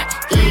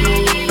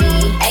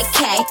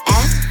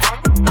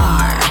 F-R-E-A-K,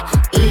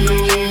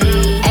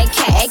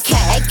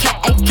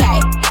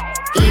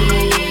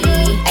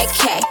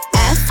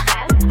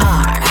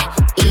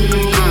 F-R-E.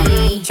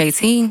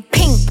 JT.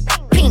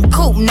 Pink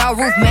coupe, no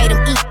roof, made him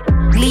eat.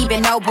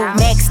 Leaving noble,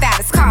 maxed out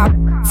his car.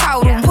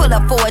 Total, pull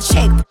up for a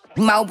check.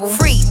 Mobile,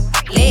 free,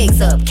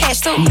 legs up, cash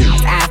too.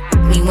 I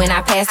me when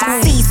I pass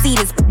through. See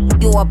this,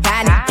 your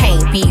body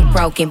can't be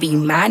broken, be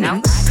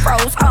mine.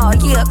 Pros, oh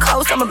yeah,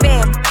 close, I'm a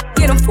bad.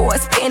 Get him for a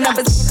spin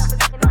numbers.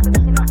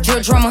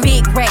 Drill drummer,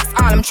 big racks,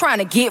 all I'm trying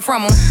to get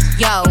from him.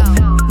 Yo,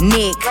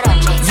 Nick,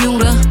 you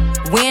the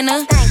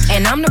winner,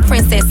 and I'm the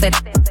princess of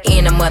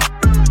and a mother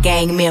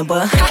gang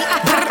member.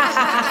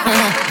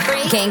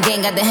 Gang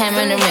got the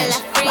hammer and the wrench.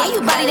 Why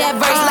you body that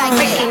verse like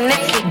Nicki?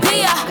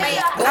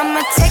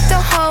 I'ma take the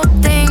whole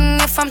thing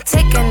if I'm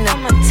taking it.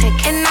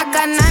 And I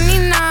got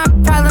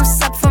 99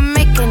 problems up for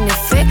making it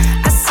fit.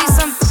 I see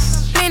some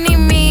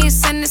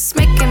mini-me's and it's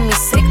making me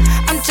sick.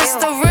 I'm just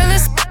the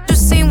realest you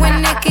see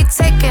when Nicki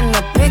taking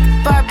a pic.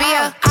 Barbie,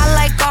 I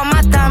like all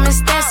my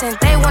diamonds dancing.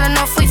 They wanna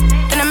know if we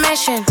in a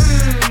mansion.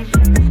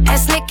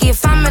 Ask Nicki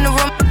if I'm in the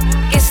room,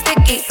 it's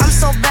sticky. I'm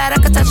so bad I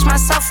could touch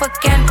myself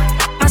again.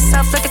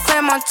 Myself like the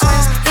Claremont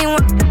twins. He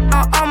want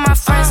on all my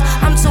friends.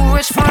 I'm too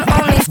rich for an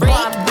only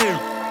friend.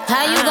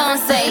 How you gon'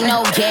 say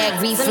no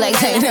gag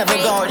reflex ain't never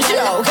gon'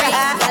 show?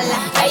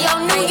 Hey yo,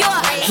 New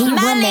York. He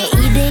wanna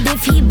eat it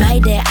if he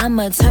bite it.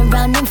 I'ma turn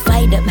around and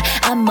fight him.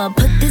 I'ma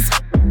put this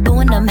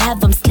on him,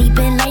 have him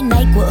sleeping like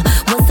NyQuil.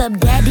 What's up,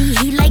 daddy?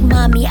 He like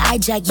mommy. I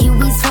jack you,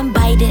 he's from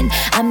Biden.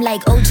 I'm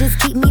like, oh, just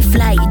keep me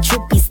fly.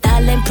 Trippy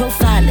stylin',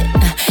 profiling.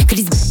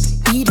 Cause these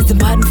eaters and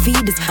bottom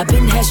feeders. I've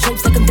been had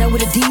stripes like I'm down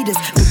with Adidas.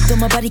 Whipped on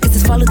my body cause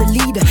it's follow the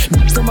leader.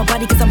 Nips on my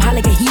body cause I'm high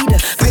like a heater.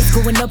 Price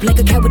going up like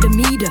a cat with a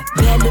meter.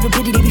 Bad little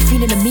bitty, they be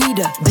feeding a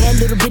meter. Bad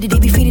little bitty, they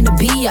be feeding a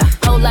beer.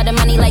 Whole lot of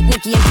money like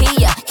Nicki and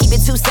Pia. Keep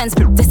it 2 cents,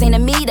 this ain't a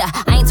meter.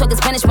 I ain't talking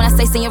Spanish when I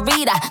say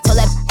senorita. Told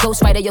that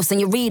ghostwriter, yo,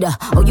 senorita.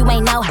 Oh, you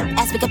ain't know?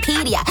 Ask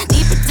Wikipedia.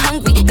 Deep is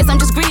hungry, guess I'm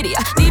just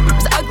greedier. Deep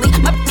is ugly,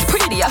 my is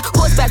prettier.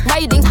 Horseback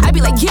riding, I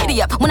be like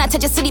giddy up. When I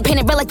touch a city, paint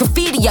it red like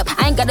graffiti up.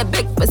 I ain't got a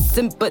big for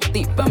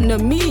sympathy from the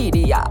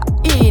media.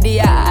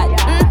 Idiot.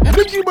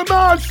 Nicki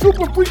Minaj,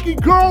 Super Freaky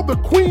Girl, the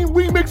Queen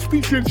remix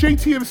featuring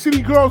JT and the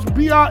City Girls,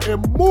 B.I.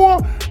 and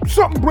more.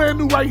 Something brand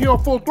new right here on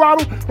Full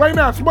Throttle. Right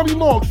now, it's Money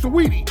Long,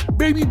 Saweetie,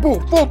 Baby Boo,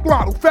 Full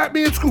Throttle,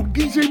 Fatman Scoop,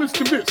 DJ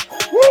Mr. Vince.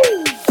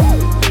 Woo!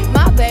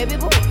 My baby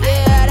boo,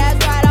 yeah,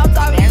 that's right, I'm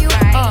talking to you.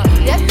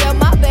 That's still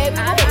my baby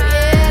boo,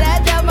 yeah,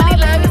 that's still my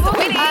baby boo.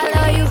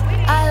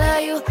 I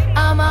love you,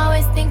 I'm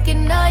always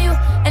thinking of you.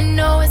 And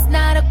no, it's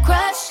not a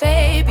crush,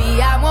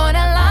 baby, I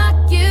wanna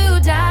lock you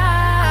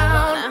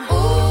down.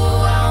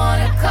 Ooh, I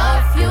wanna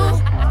cuff you,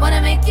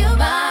 wanna make you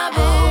my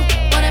boo,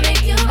 wanna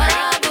make you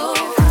my boo.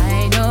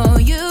 I know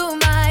you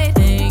might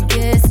think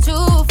it's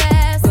too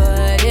fast,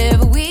 but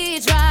if we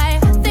try,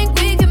 I think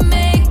we can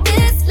make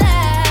this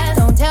last.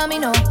 Don't tell me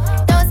no,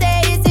 don't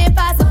say it's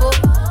impossible.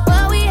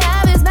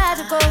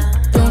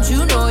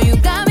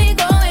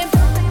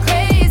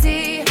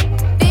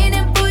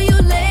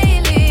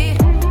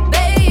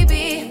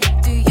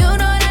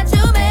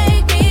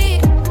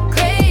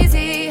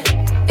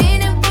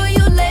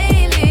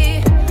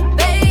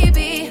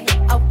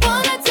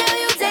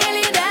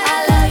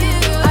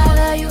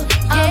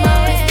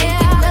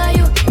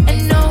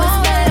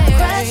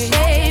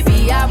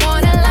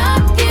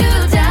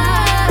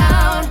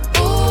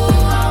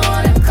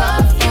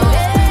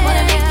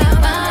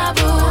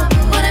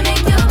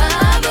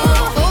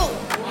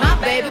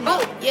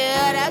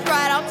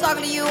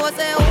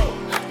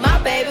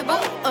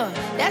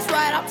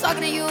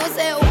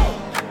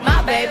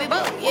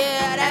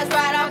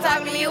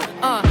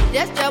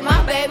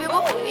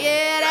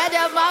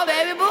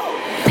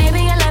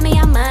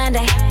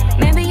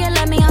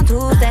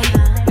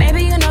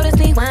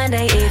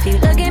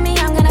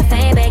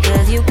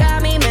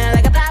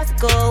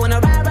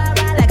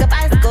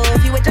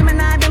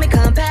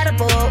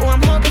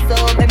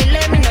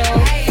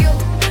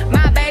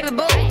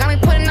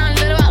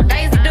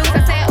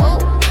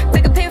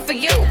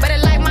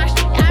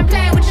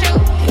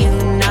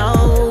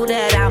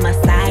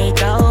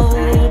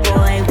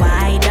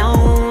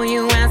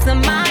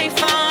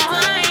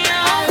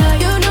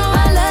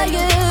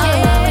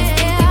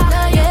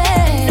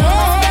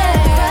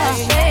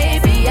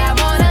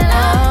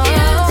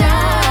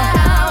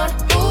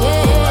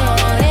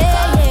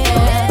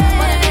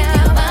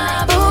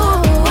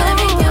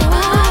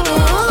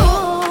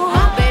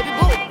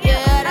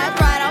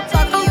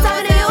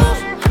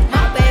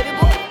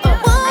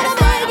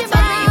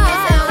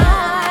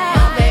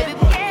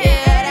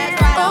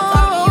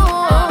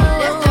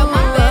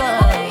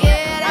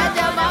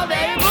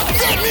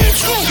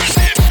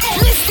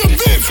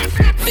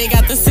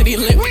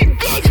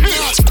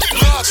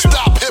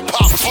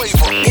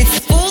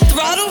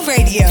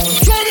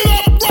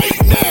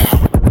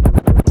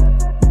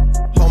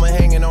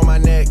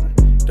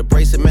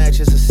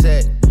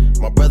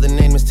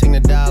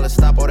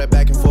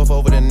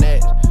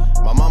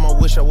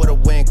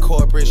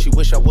 corporate, she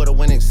wish I would've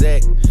went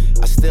exec.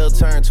 I still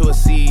turn to a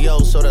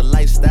CEO, so the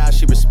lifestyle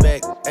she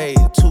respect. Ayy,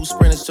 2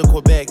 sprinters to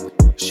Quebec.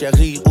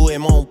 Chérie, où est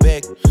mon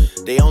bec?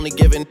 They only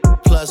giving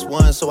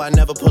 +1, so I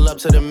never pull up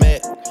to the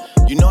Met.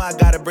 You know I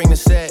gotta bring the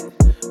set.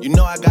 You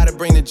know I gotta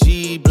bring the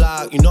G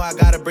block. You know I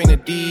gotta bring the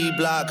D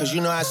block. Cause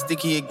you know how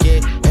sticky it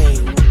get. Ayy.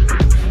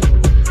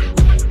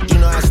 You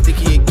know how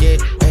sticky it get.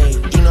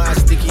 Ayy. You know how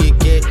sticky it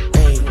get.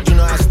 Ayy. You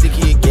know how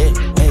sticky it get.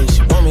 Ayy.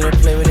 She want me to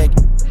play with that.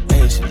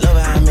 Ayy. She love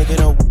how I make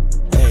it up.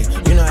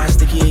 Ayy. You know how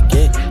sticky it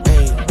get.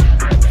 Ayy.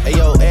 Hey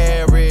yo,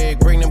 Eric,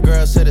 bring them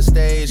girls to the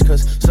stage.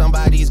 Cause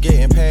somebody's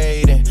getting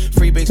paid. And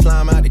free big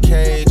slime out the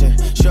cage. And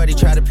shorty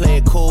tried to play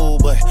it cool,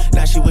 but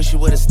now she wish she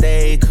would've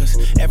stayed. Cause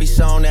every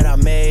song that I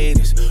made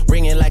is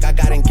ringing like I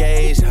got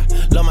engaged. I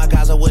love my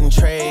guys, I wouldn't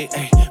trade.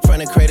 Ay, from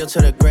the cradle to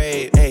the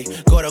grave. Ay,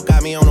 Gordo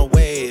got me on the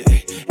wave.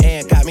 Ay,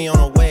 and got me on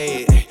the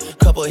wave. Ay,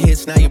 couple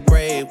hits, now you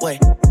brave. Wait,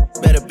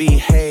 better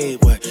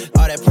behave. What?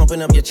 All that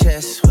pumping up your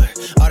chest. What?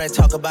 All that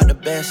talk about the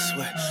best.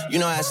 What? You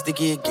know how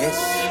sticky it gets.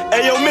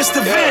 Hey yo,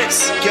 Mr.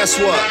 Vince. Guess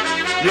what?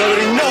 You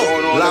already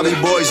know. Lobby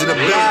boys in the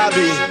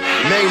lobby.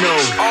 Mano.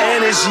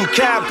 Energy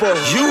Capo.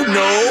 You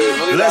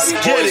know. Let's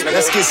get it.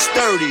 Let's get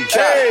sturdy.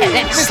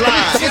 Hey,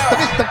 slide.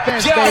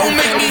 Don't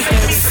make me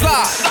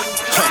slide.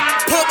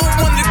 Pull up with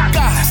one of the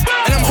guys,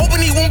 and I'm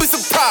hoping he won't be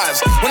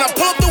surprised. When I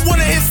pull up the one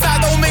on his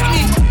side, don't make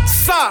me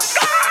slide.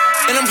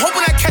 And I'm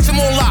hoping I catch him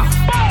on live.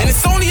 And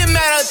it's only a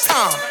matter of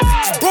time.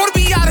 This bro to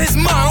be out of his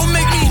mind. Don't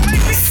make me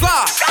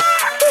slide.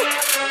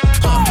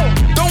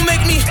 Don't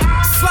make me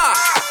slide.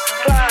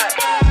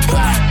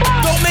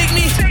 Don't make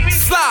me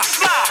slide.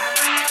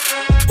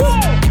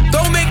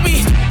 Don't make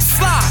me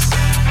slide.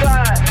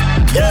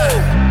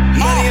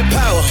 Money and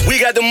power, we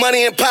got the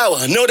money and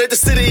power. Know that the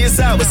city is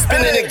ours,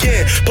 spinning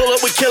again. Pull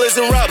up with killers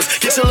and robbers,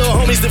 get your little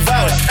homies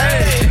devoured.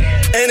 Ay.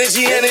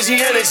 Energy, energy,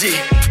 energy.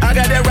 I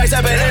got that right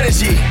type of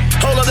energy.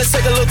 Hold up, let's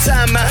take a little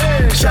time out.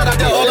 Shout out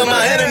to all of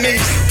my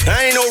enemies.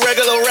 I ain't no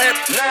regular rap.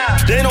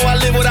 They know I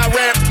live what I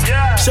rap.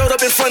 Showed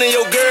up in front of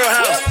your girl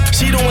house.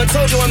 She the one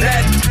told you I'm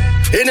that.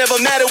 It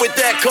never mattered with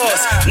that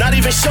cost. Not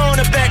even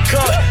showing a back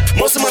cut.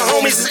 Most of my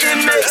homies is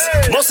inmates.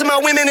 Most of my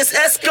women is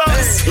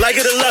escorts. Like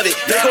it or love it.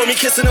 They call me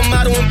kissing a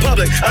model in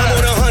public. I'm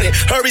on 100.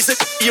 Hurry,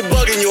 sick, you're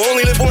bugging. You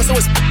only live once, so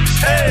it's.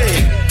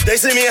 Hey, they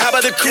say me, how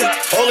about the coupe?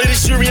 All of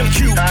this jewelry, I'm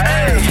cute.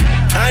 Hey,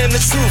 I am the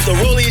truth. The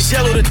rollie is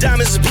yellow, the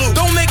diamonds is blue.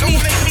 Don't make me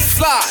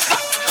slide.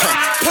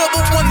 Pull up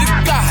with one of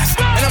the guys,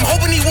 and I'm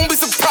hoping he won't be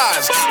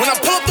surprised. When I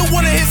pull up the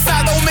one on his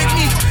side, don't make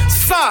me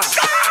slide.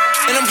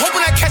 And I'm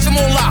hoping I catch him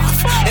on live.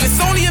 And it's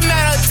only a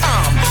matter of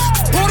time.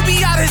 Bro to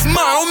be out of his mind,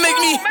 don't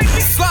make me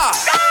slide.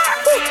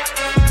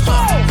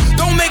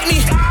 Don't make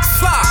me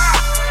slide.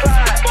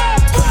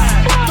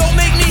 Don't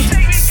make me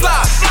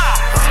slide.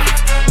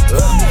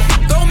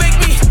 Don't make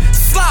me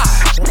slide.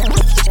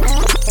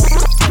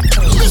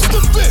 Mr.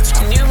 Vince,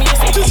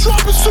 just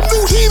dropping some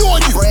new heat on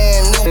you.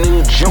 Brand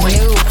new joint.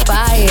 New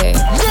fire.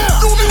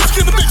 Now, new music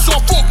in the mix on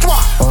Full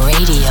Throttle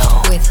Radio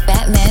with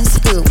Fatman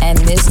Scoop and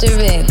Mr.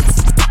 Vince.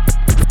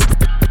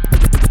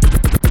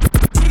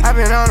 I've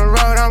been on the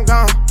road, I'm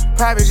gone.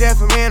 Private jet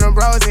for me and the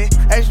brosy.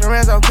 Extra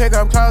Renzo, pick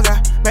up clothes.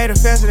 I made a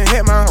fence to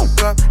hit my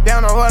up.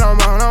 Down on what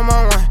I'm on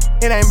one.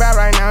 It ain't bad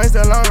right now, it's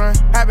the long run.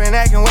 I've been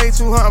acting way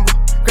too humble.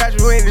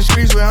 Graduated the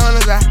streets with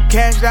hunters. I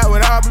cashed out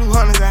with all blue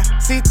hunters. I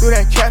see through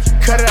that caption,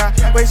 cut it out.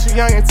 Way too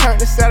young and turned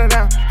to settle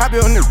down. I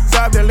build new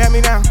up to let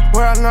me down.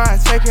 World know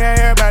I take care of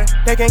everybody.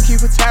 They can't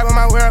keep a tab on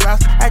my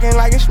whereabouts. Acting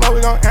like it's smoke,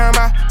 we gon' air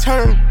them out.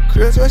 Turn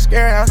crib to a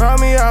scary house.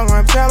 Roll me up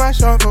one, tell my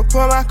chauffeur,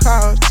 pull my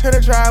car to the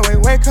driveway.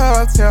 Wake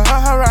her up, tell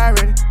her ride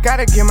ready.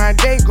 Gotta get my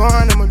day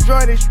going. The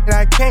majority shit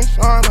I can't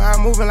show them, but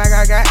I'm moving like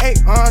I got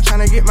 8 on.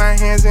 Tryna get my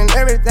hands in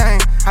everything.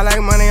 I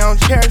like money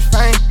on cherish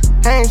fame.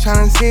 I ain't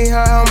tryna see her,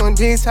 I'm on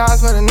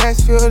detox for the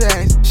next few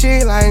days.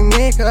 She like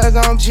me cause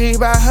I'm G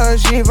by her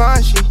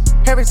Givenchy.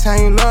 Every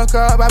time you look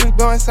up, I be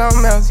doing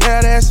something else,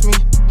 yeah that's me.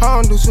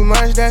 I don't do too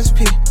much, that's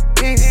P.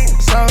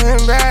 So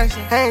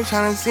embarrassing. I ain't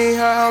tryna see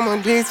her, I'm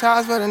on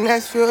detox for the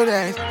next few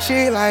days.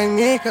 She like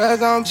me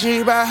cause I'm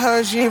G by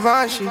her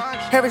Givenchy.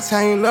 Every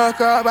time you look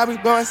up, I be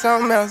doing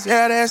something else,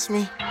 yeah that's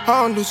me. I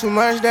don't do too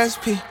much, that's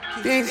P.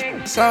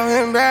 So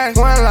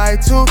embarrassing. 1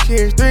 life, 2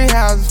 kids, 3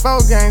 houses,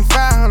 4 games,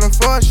 500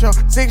 for a show,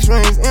 6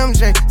 rings,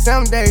 MJ,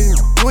 7 days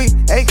a week,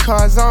 8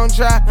 cars on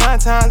drive. 9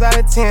 times out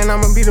of 10,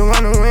 I'ma be the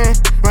one to win.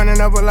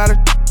 Running up a lot of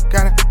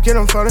gotta get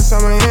them for the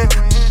summer in.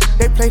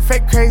 They play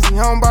fake crazy,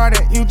 on bar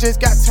that you just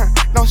got turned.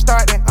 Don't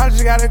start that, I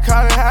just gotta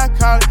call it how I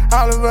call it.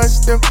 All of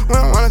us still, we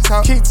don't wanna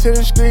talk. Key to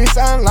the streets,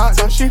 unlocked.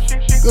 So she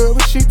good,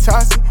 but she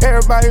tossy.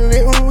 Everybody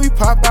lit when we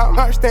pop out.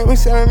 March think we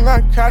selling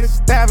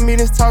narcotics. Staff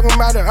meetings talking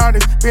about the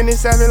artist.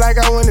 Business savvy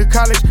like I went to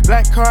college.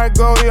 Black card,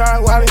 gold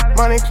yard, wallet.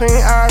 Money clean,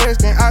 IRS,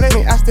 then audit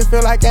me. I still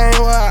feel like I ain't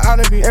where I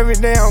ought to be. Every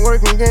day I'm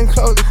working, getting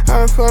closer.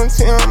 I'm putting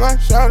 10 on my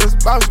shoulders.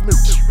 Boss,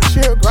 bitch,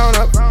 she a grown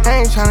up.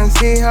 I ain't tryna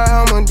see her,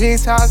 I'm on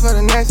detox for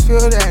the next few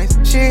days.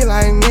 She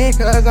like me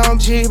cause I'm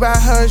G by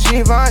her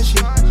Givenchy.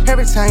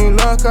 Every time you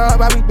look up,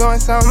 I be doing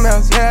something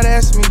else, yeah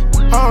that's me.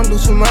 I don't do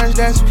too much,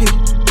 that's P.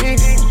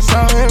 So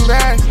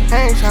embarrassed,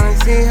 ain't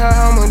tryna see her.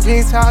 I'm on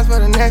detox for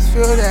the next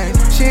few days.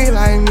 She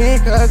like me,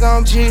 cause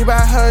I'm G by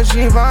her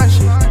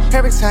Givenchy.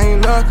 Every time you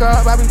look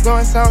up, I be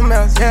doing something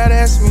else. Yeah,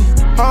 that's me.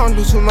 I don't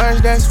do too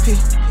much, that's P.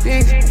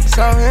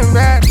 So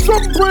embarrassed.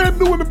 Something brand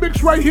new in the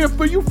mix right here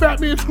for you,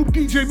 Fatman Scoop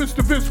DJ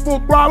Mr. Vince Full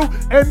Throttle,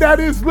 and that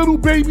is Little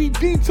Baby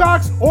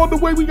Detox. On the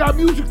way, we got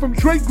music from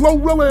Drake,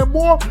 Glorilla, and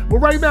more. But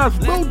right now, it's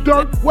Lil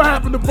Durk, What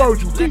Happened to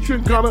Virgil,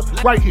 featuring Gunna,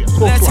 right here.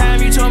 Last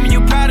time you told me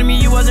you proud of me,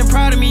 you wasn't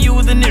proud of me. You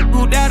was the nigga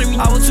who doubted me.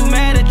 I was too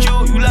mad at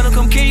you. You let him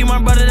come kill you,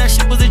 my brother. That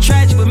shit was a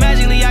tragedy. But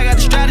magically, I got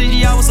the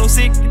strategy. I was so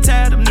sick and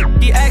tired of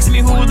nigga. He asked me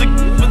who was the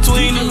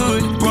between the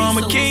hood. Bro, I'm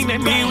a king,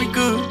 that mean we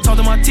good. Talk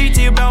to my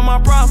TT about my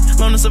problems.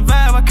 Learn to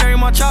survive, I carry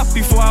my chop.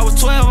 Before I was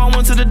 12, I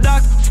went to the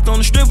doctor. On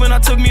the strip and I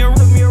took me a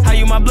rip. How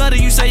you my blood,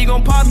 you say you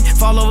gon' pop me.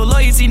 Fall over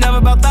loyalty, never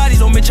about thotties.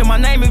 Don't mention my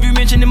name if you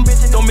mention them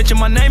bitches. Don't mention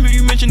my name if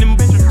you mention them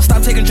bitches.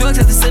 Stop taking drugs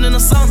after sitting in the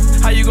sun.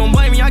 How you gon'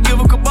 blame me? I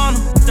give a cabana.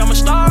 I'm a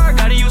star,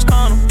 gotta use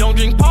condom. Don't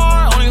drink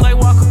par, only like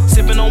Walker.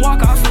 Sippin' on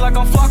Walker, I feel like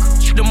I'm Flocker.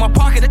 Shoot in my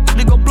pocket, that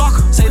to go block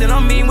her. Say that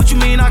I'm mean, what you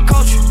mean I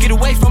coach you? Get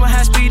away from a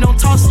high speed, don't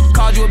toss it.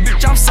 Called you a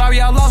bitch, I'm sorry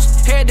I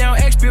lost. Head down,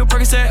 X pill,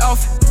 Percocet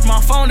off.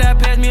 My phone that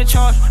passed me a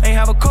charge. Ain't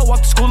have a coat,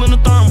 walk to school in the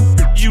thermal.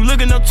 You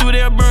looking up to,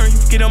 they'll burn you.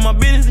 Get on my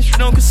business, this shit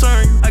don't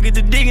concern you. I get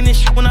to digging this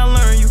shit when I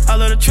learn you. I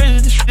love the treasure,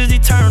 this shit is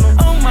eternal.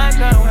 Oh my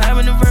God, I'm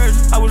having a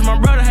virgin. I wish my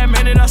brother had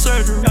made it out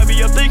surgery. I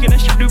be up thinking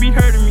that shit do be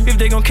hurting me. If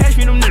they gon' catch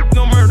me, them niggas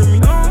gon' murder me.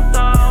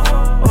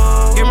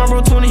 Get my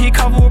bro 20, he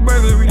caught for a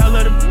burglary. I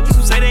love the bitches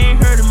who say they ain't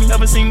heard of me.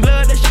 Never seen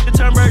blood, that shit to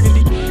turn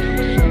burgundy.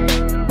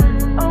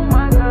 Oh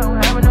my God, I'm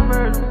having a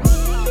virgin.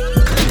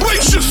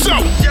 Brace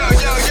yourself! Yo,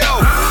 yo, yo.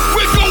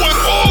 We're going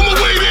all the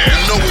way there.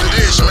 You know what it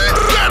is, man.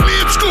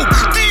 Fatman Scoop,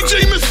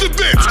 DJ Mr.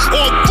 Vince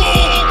on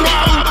Full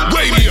Throttle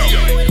Radio.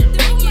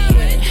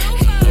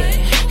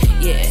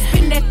 Yeah,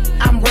 spin that,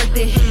 I'm worth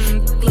it.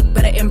 Look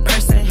better in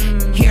person.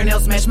 Hair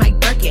nails match Mike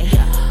Birkin.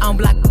 On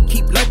block,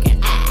 keep lurking.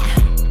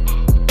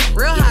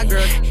 Real hot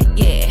girl.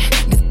 Yeah,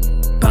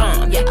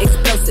 bomb, yeah,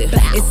 explosive.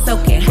 It's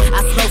soaking,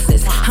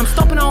 osmosis. I'm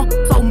stomping on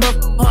so much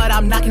hard,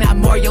 I'm knocking out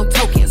more your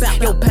tokens.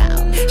 Yo,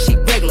 pal, she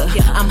regular,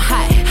 I'm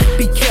hot.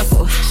 Be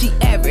careful, she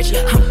average.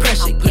 I'm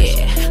pressure,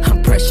 yeah.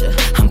 I'm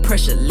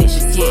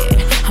pressurelicious,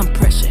 yeah. I'm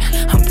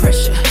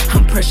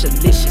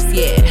pressurelicious,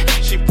 yeah.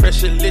 She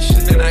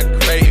pressurelicious and I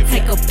crave it.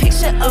 Take a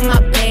picture of my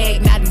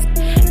bag, now these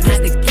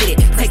to get it.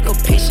 Take a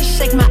picture,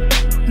 shake my,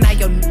 now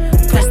your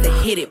press to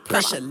hit it.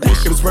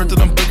 Pressurelicious. If it's worth it,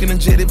 I'm booking a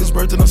jet. If it's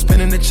worth it, I'm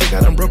spinning the chick.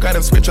 I done broke out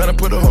and switch, trying to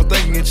put the whole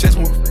thing in your chest.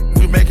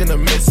 We making a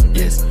mess,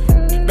 yes.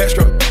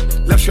 Backstroke,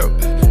 left stroke,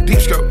 deep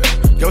stroke.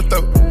 Your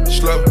throat,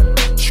 slow,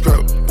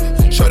 stroke.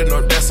 Shorty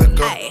know that's a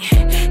go.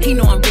 He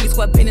know I'm really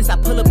squat business. I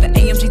pull up the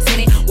AMG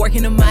tenant,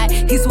 working the mic.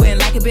 He sweating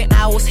like it been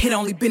hours. It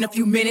only been a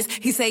few minutes.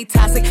 He say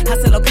toxic. I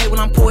said okay, well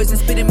I'm poison.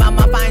 Spit in my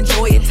mouth, I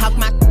enjoy it. Talk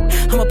my,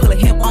 I'ma pull a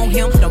him on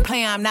him. Don't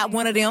play, I'm not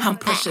one of them. I'm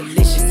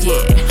pressurelicious,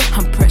 yeah.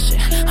 I'm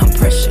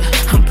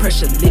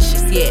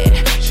pressurelicious,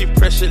 yeah. She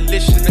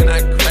pressurelicious and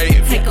I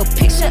crave it. Take a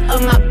picture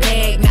of my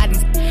bag, now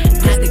these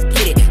to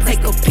get it.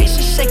 Take a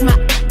picture, shake my,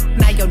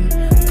 now your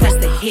press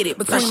to hit it.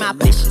 Between my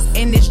bitches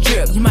in this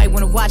drip, you might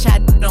wanna watch how I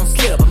don't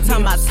slip. I'm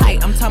talking about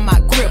tight, I'm talking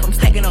about grip. I'm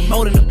stacking a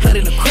mold in the blood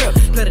in the crib.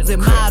 Blood is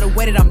admire the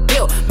way that I'm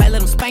built. Might let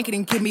them spank it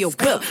and give me a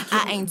whip.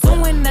 I ain't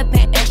doing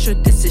nothing extra,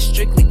 this is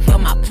strictly for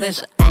my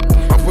pleasure.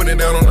 I'm putting it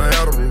down on the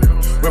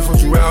Adderall. Went for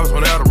 2 hours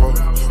on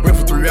Adderall. Went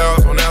for 3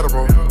 hours on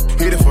Adderall.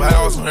 Hit it for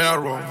hours on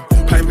Adderall.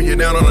 Piping you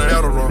down on the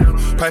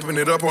Adderall. Piping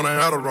it up on the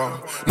Adderall.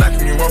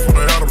 Knocking you off on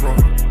the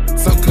Adderall.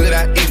 So good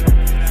I eat it.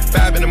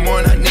 5 in the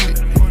morning I need it.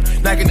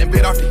 Knocking that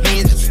bed off the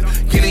hinges.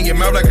 Get in your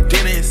mouth like a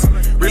dentist.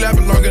 Real I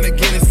belong in the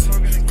Guinness.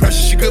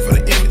 Pressure, she good for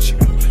the image.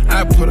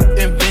 I put her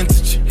in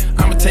vintage.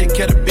 I'ma take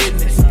care of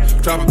business.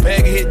 Drop a bag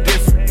and hit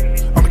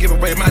different. I'ma give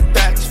away my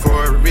thoughts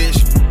for a rich.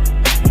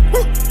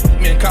 Woo!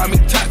 Man, call me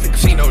toxic,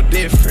 she no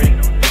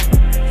different.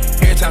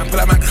 Every time I pull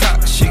out my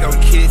clock, she gon'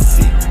 kiss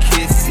it,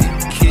 kiss it,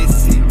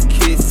 kiss it,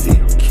 kiss it,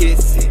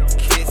 kiss it,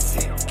 kiss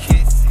it,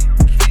 kiss it.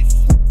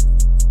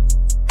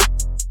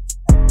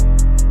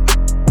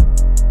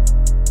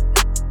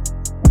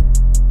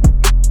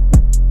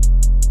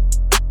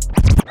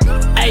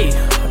 Hey,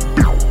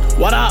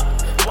 what up?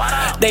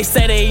 They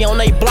say they on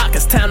they block,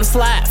 it's time to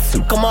slide.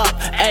 Come up,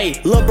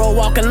 ayy, lil' bro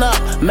walking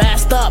up,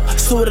 masked up,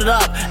 suited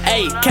up,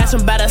 ayy, catch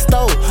him by that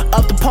stove,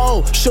 up the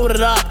pole, shoot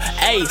it up,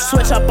 ayy,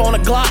 switch up on the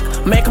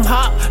Glock, make him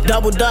hop,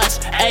 double dutch,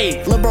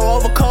 ayy, lil' bro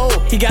over cold,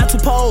 he got 2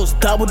 poles,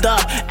 doubled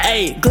up,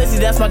 ayy, Glizzy,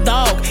 that's my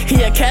dog,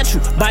 he'll catch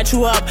you, bite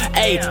you up,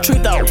 ayy,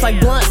 treat dogs like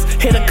blunts,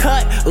 hit a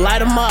cut,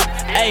 light him up,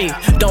 ayy,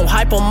 don't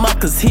hype him up,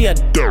 cause he a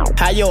dirt,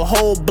 how your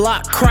whole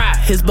block cry,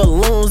 his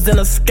balloons in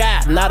the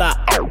sky, not a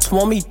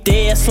want me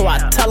dead, so I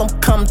tell him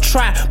come come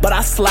try, but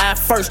I slide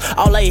first.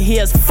 All they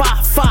hear is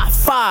fa, fa,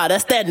 fa.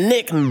 That's that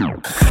Nick.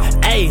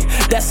 Ayy,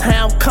 that's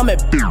how I'm coming.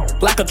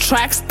 Like a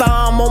track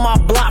star, I'm on my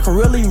block,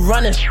 really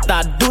running.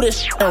 I do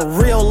this in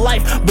real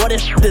life. Boy,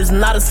 this is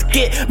not a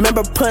skit.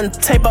 Remember putting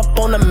tape up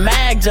on the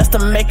mag just to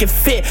make it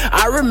fit.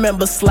 I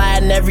remember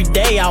sliding every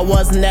day. I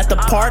wasn't at the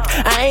park.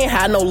 I ain't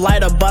had no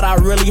lighter, but I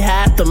really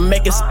had to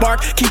make it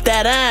spark. Keep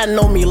that eye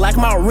on me like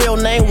my real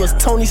name was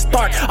Tony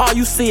Stark. All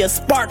you see is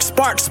spark,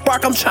 spark,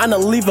 spark. I'm trying to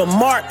leave a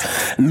mark.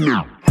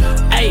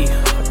 Hey,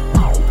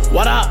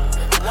 what up?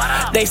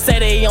 They say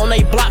they on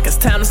they block, it's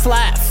time to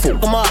slide.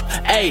 Fuck them up,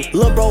 ayy.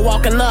 Lil' bro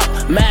walking up,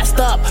 masked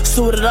up,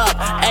 suited up,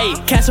 ayy.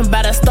 Catch him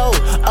by that stove,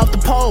 up the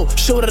pole,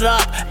 shoot it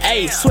up,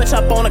 ayy. Switch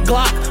up on the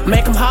Glock,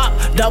 make him hop,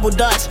 double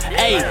dutch,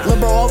 ayy. Lil'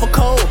 bro over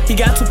cold, he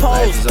got 2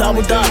 poles,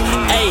 double duck,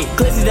 ayy.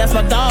 Glizzy, that's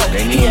my dog,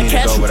 he'll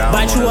catch you,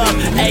 bite you up,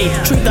 ayy.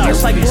 Treat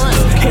dogs like blunts,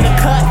 hit a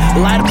cut,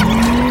 light up.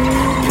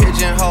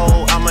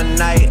 Pigeonhole, I'm a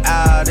night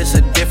owl, it's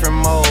a different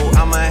mode.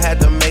 I'ma have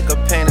to make a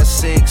paint of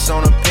 6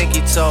 on a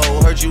pinky toe.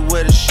 Heard you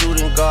with a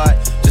shooting guard,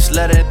 just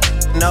let it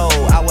know.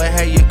 I would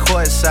have you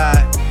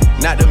courtside,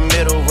 not the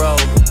middle row.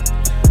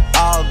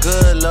 All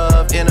good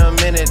love in a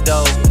minute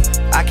though.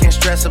 I can't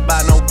stress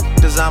about no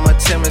cause I'm a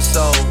timid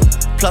soul.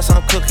 Plus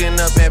I'm cooking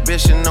up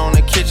ambition on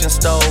the kitchen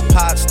stove.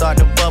 Pot start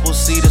to bubble,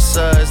 see the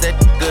suds, that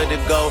good to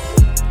go.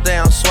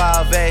 Down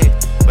suave,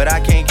 but I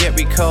can't get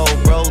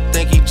recalled. Bro,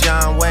 think he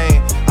John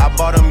Wayne. I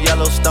bought them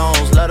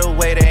Yellowstones, love the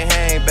way they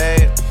hang,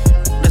 babe.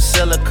 The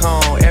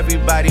silicone,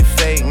 everybody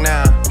fake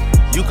now.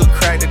 You could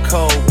crack the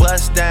code,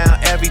 bust down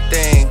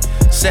everything.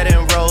 Set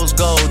in rose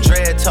gold,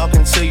 dread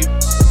talking to you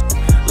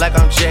like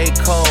I'm J.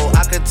 Cole.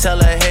 I could tell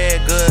her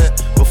head good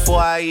before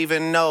I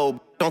even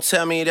know. Don't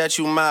tell me that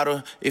you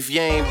model if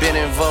you ain't been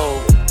in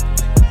vogue.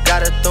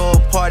 Gotta throw a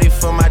party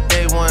for my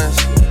day ones.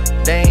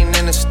 They ain't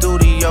in the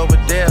studio, but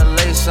they'll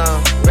lay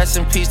some. Rest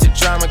in peace to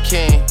Drama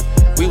King.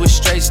 We was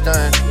straight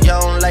stunned.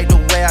 Y'all don't like the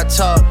way I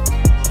talk.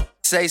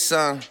 Say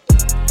something.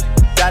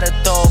 Gotta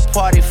throw a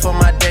party for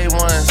my day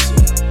ones.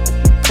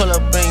 Pull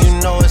up and you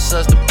know it's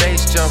us, the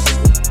bass jumping.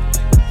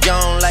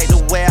 Y'all don't like the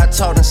way I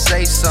talk, and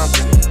say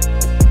something.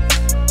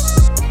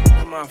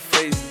 In my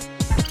face.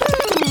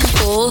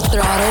 Full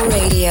Throttle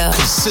Radio.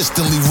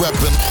 Consistently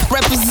reppin'.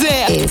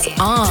 Represent is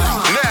on.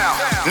 Now.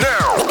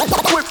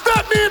 With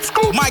Fatman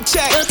Scoop, Mike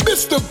check. And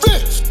Mr.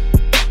 Vince.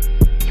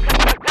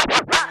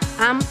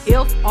 I'm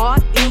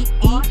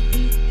F-R-E-E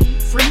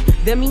free.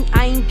 That mean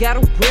I ain't gotta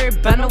worry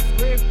about no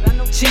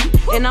cheat.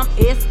 And I'm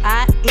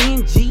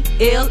S-I-N-G-L-E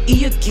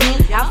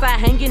again. Outside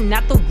hanging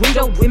out the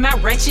window with my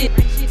ratchet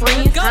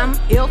friends. I'm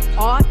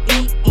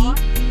F-R-E-E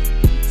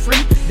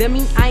free. That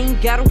mean I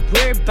ain't gotta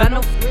worry about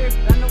no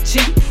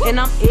cheat. And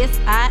I'm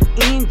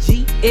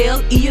S-I-N-G-L-E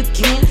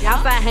again.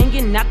 Outside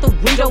hanging out the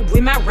window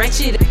with my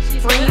ratchet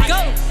friends. Go,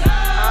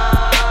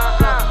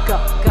 go,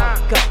 go,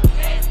 go.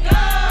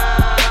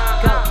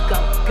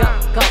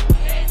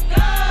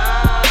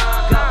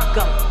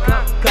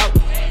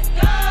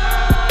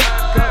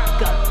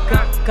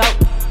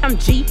 I'm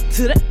G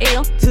to the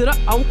L to the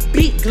O,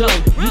 big glow.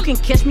 You can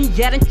catch me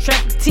out in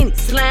traffic, tinted,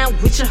 slime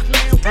with ya.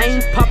 I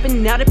ain't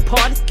popping out at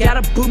parties,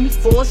 gotta book me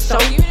for a show.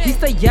 He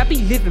say, yeah, I be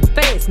living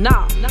fast,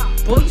 nah,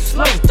 boy, you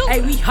slow. Hey,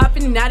 we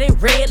hopping out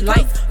at red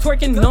lights,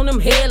 twerking on them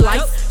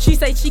headlights. She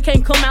say she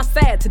can't come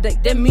outside today,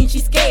 that means she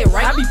scared,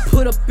 right? I be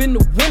put up in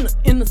the winter,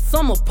 in the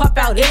summer, pop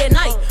out at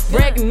night.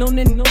 Bragging on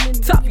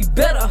that top, you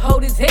better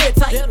hold his head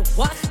tight.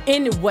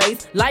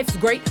 Anyways, life's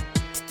great.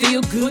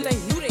 Still good,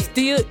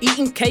 still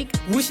eating cake,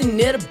 wishing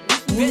that a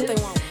would.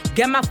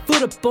 Got my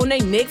foot up on they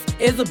necks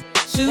as a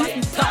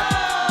shoot top.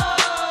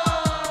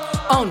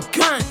 On the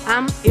gun,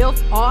 I'm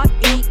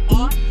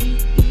F-R-E-E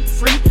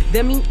free.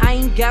 That mean I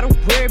ain't gotta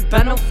worry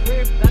about no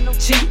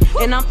cheat.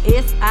 And I'm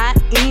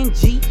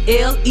S-I-N-G-L-E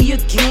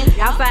again.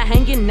 Outside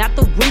hanging out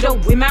the window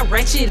with my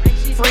ratchet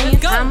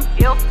friends. I'm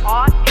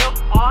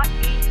F-R-E-E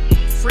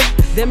free.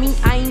 That mean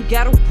I ain't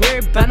gotta worry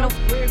about no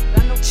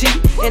cheat.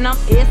 And I'm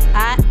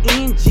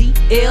S-I-N-G-L-E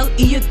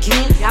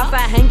again.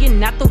 Outside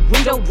hanging out the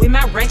window with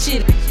my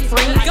ratchet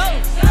friends.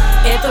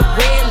 At the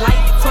red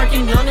light,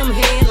 twerking on them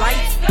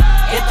headlights.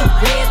 At the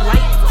red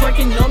light,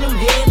 twerking on them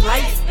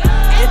headlights.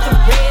 At the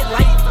red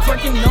light,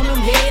 twerking on them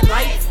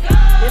headlights.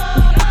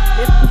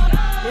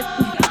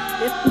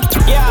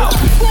 Yeah.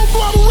 Full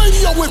Throttle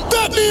Radio with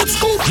Fatman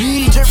Scoop.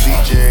 DJ.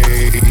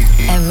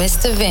 And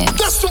Mr. Vince.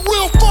 That's the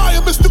real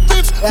fire, Mr.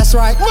 Vince. That's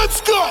right.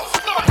 Let's go.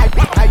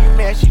 How you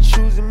mad she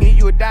choosing me?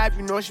 You a dive,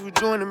 you know what she was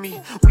doing to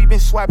me. We been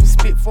swiping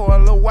spit for a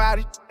little while,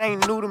 this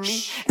ain't new to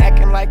me.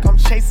 Acting like I'm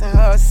chasing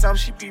her or something,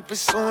 she be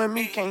pursuing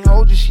me. Can't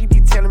hold you, she be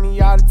telling me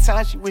all the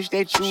time she wish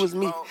that you was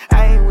me.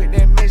 I ain't with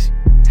that mission,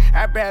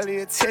 I barely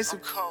a test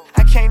her.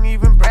 I can't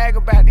even brag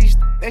about these,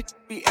 that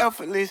be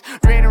effortless.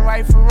 Red and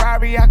white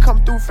Ferrari, I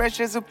come through fresh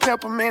as a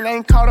peppermint.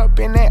 Ain't caught up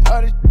in that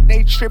other,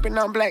 they tripping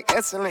on black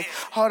excellent.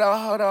 Hold up,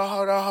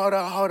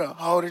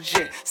 hold a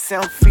jet.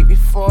 750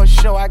 for a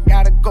show, I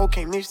gotta go,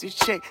 can't miss this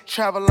check.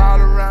 Travel all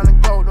around the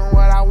globe, doing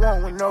what I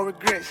want with no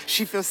regrets.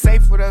 She feel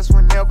safe with us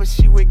whenever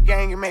she with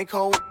gang and make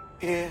her.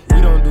 We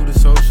don't do the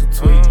social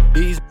tweet.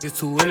 These niggas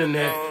too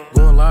internet.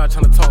 Going live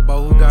trying to talk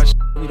about who got shit.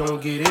 We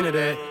don't get into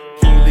that.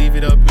 Can you leave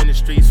it up in the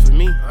streets for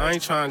me? I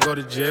ain't trying to go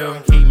to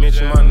jail. Keep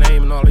mentioning my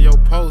name in all of your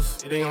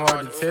posts. It ain't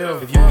hard to tell.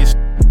 If you get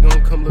shit,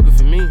 don't come looking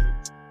for me.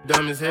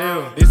 Dumb as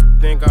hell. This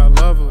think I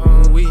love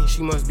her. Ooh,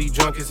 she must be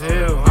drunk as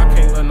hell. I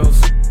can't let no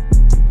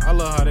I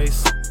love how they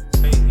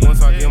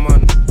once I get my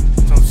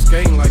I'm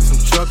skating like some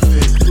truck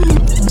fit.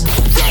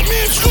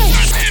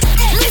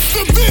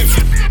 Mr.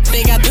 Vince.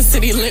 They got the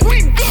city lit.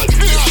 We got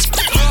this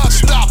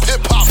non-stop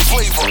hip-hop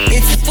flavor.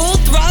 It's Full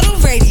Throttle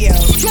Radio.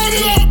 Turn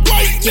it up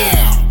right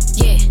now.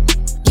 Yeah.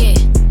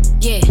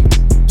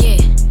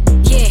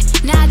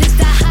 Now this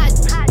the hot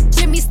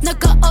Jimmy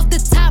Snooker off the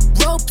top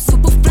rope,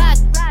 super fly.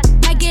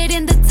 I get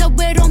in the tub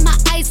with all my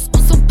ice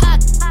on some pop.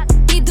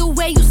 Either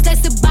way you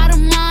slice it,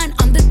 bottom line,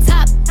 I'm the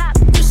top.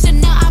 You should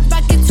know I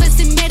rock it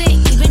twisted, made it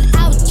even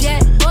out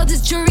yet. All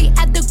this jewelry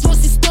at the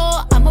grocery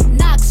store, I'm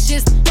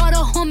obnoxious. Bought a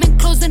home and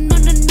closing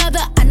on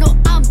another, I know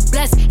I'm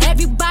blessed.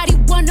 Everybody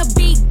wanna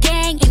be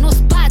gang, ain't no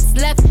spots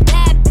left.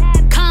 Bad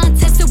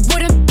contest, it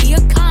wouldn't be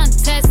a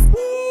contest.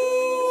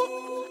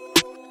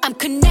 I'm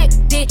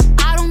connected,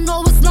 I don't know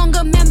what's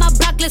longer, man, my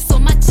block list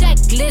on my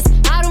checklist.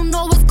 I don't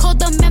know what's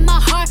colder, man, my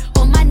heart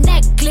on my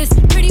necklace.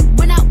 Pretty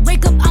when I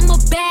wake up, I'm a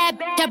bad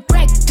at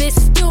breakfast.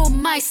 Still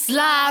might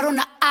slide on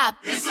the op.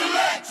 It's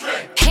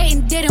electric.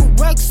 Hating didn't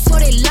work, so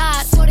they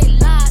lied.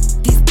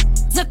 These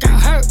looking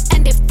hurt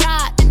and they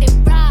fried.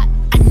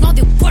 I know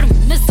they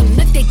wouldn't miss them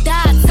if they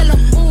died. Tell them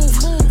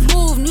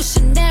move. New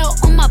Chanel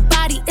on my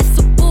body, it's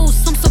a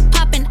boost. I'm so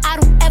poppin', I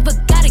don't ever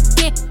gotta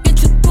get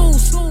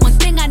introduced. One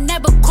thing I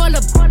never call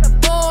a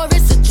bore,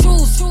 it's a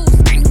truce.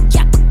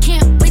 Yeah, I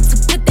can't wait to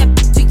put that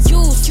bitch to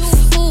use.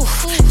 Ooh,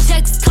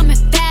 checks coming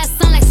fast,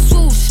 sound like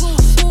swoosh.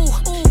 Ooh,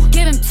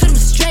 give him to them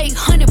straight,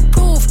 100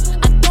 proof.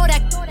 I thought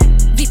that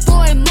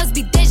before, it must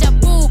be deja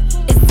vu.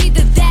 It's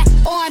either that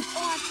or I'm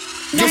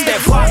This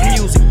that pop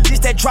music, this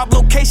that drop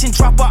location,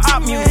 drop a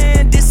op music.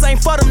 And this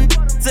ain't for them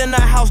in the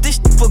house, this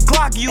for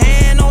Glock you.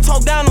 And don't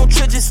talk down on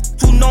trenches,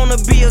 too known to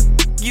be a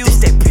you. This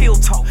that pill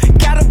talk,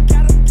 got him,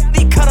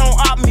 they cut on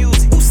op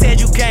music. Who said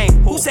you game?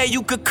 Who said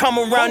you could come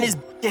around this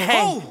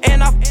hang?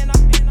 And I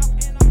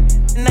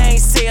ain't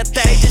say a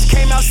thing. They just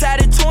came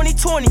outside in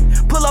 2020,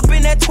 pull up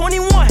in that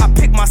 21. I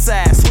pick my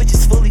side,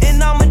 switches fully,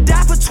 and I'ma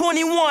die for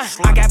 21.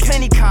 I got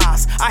plenty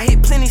cars, I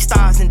hit plenty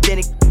stars, and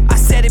then I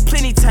said it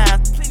plenty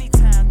times.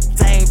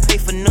 I ain't pay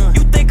for none.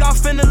 You think I'm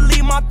finna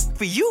leave my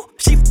for you?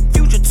 She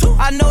future too.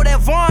 I know that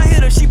Vaughn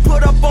hit her, she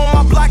put up on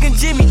my block and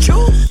Jimmy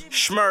Choo.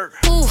 Schmirk.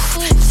 Ooh,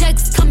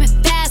 checks coming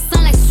fast,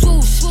 sound like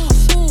swoosh.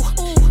 Ooh,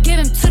 give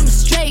him to them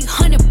straight,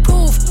 100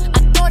 proof.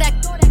 I thought that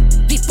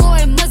before,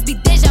 it must be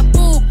deja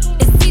vu.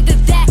 It's either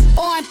that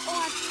or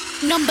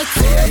I'm number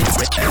 2.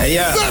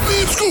 Yeah.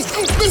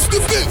 Mr.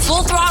 Vince.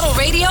 Full Throttle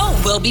Radio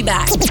will be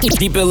back.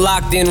 Keep it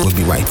locked in. We'll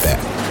be right back.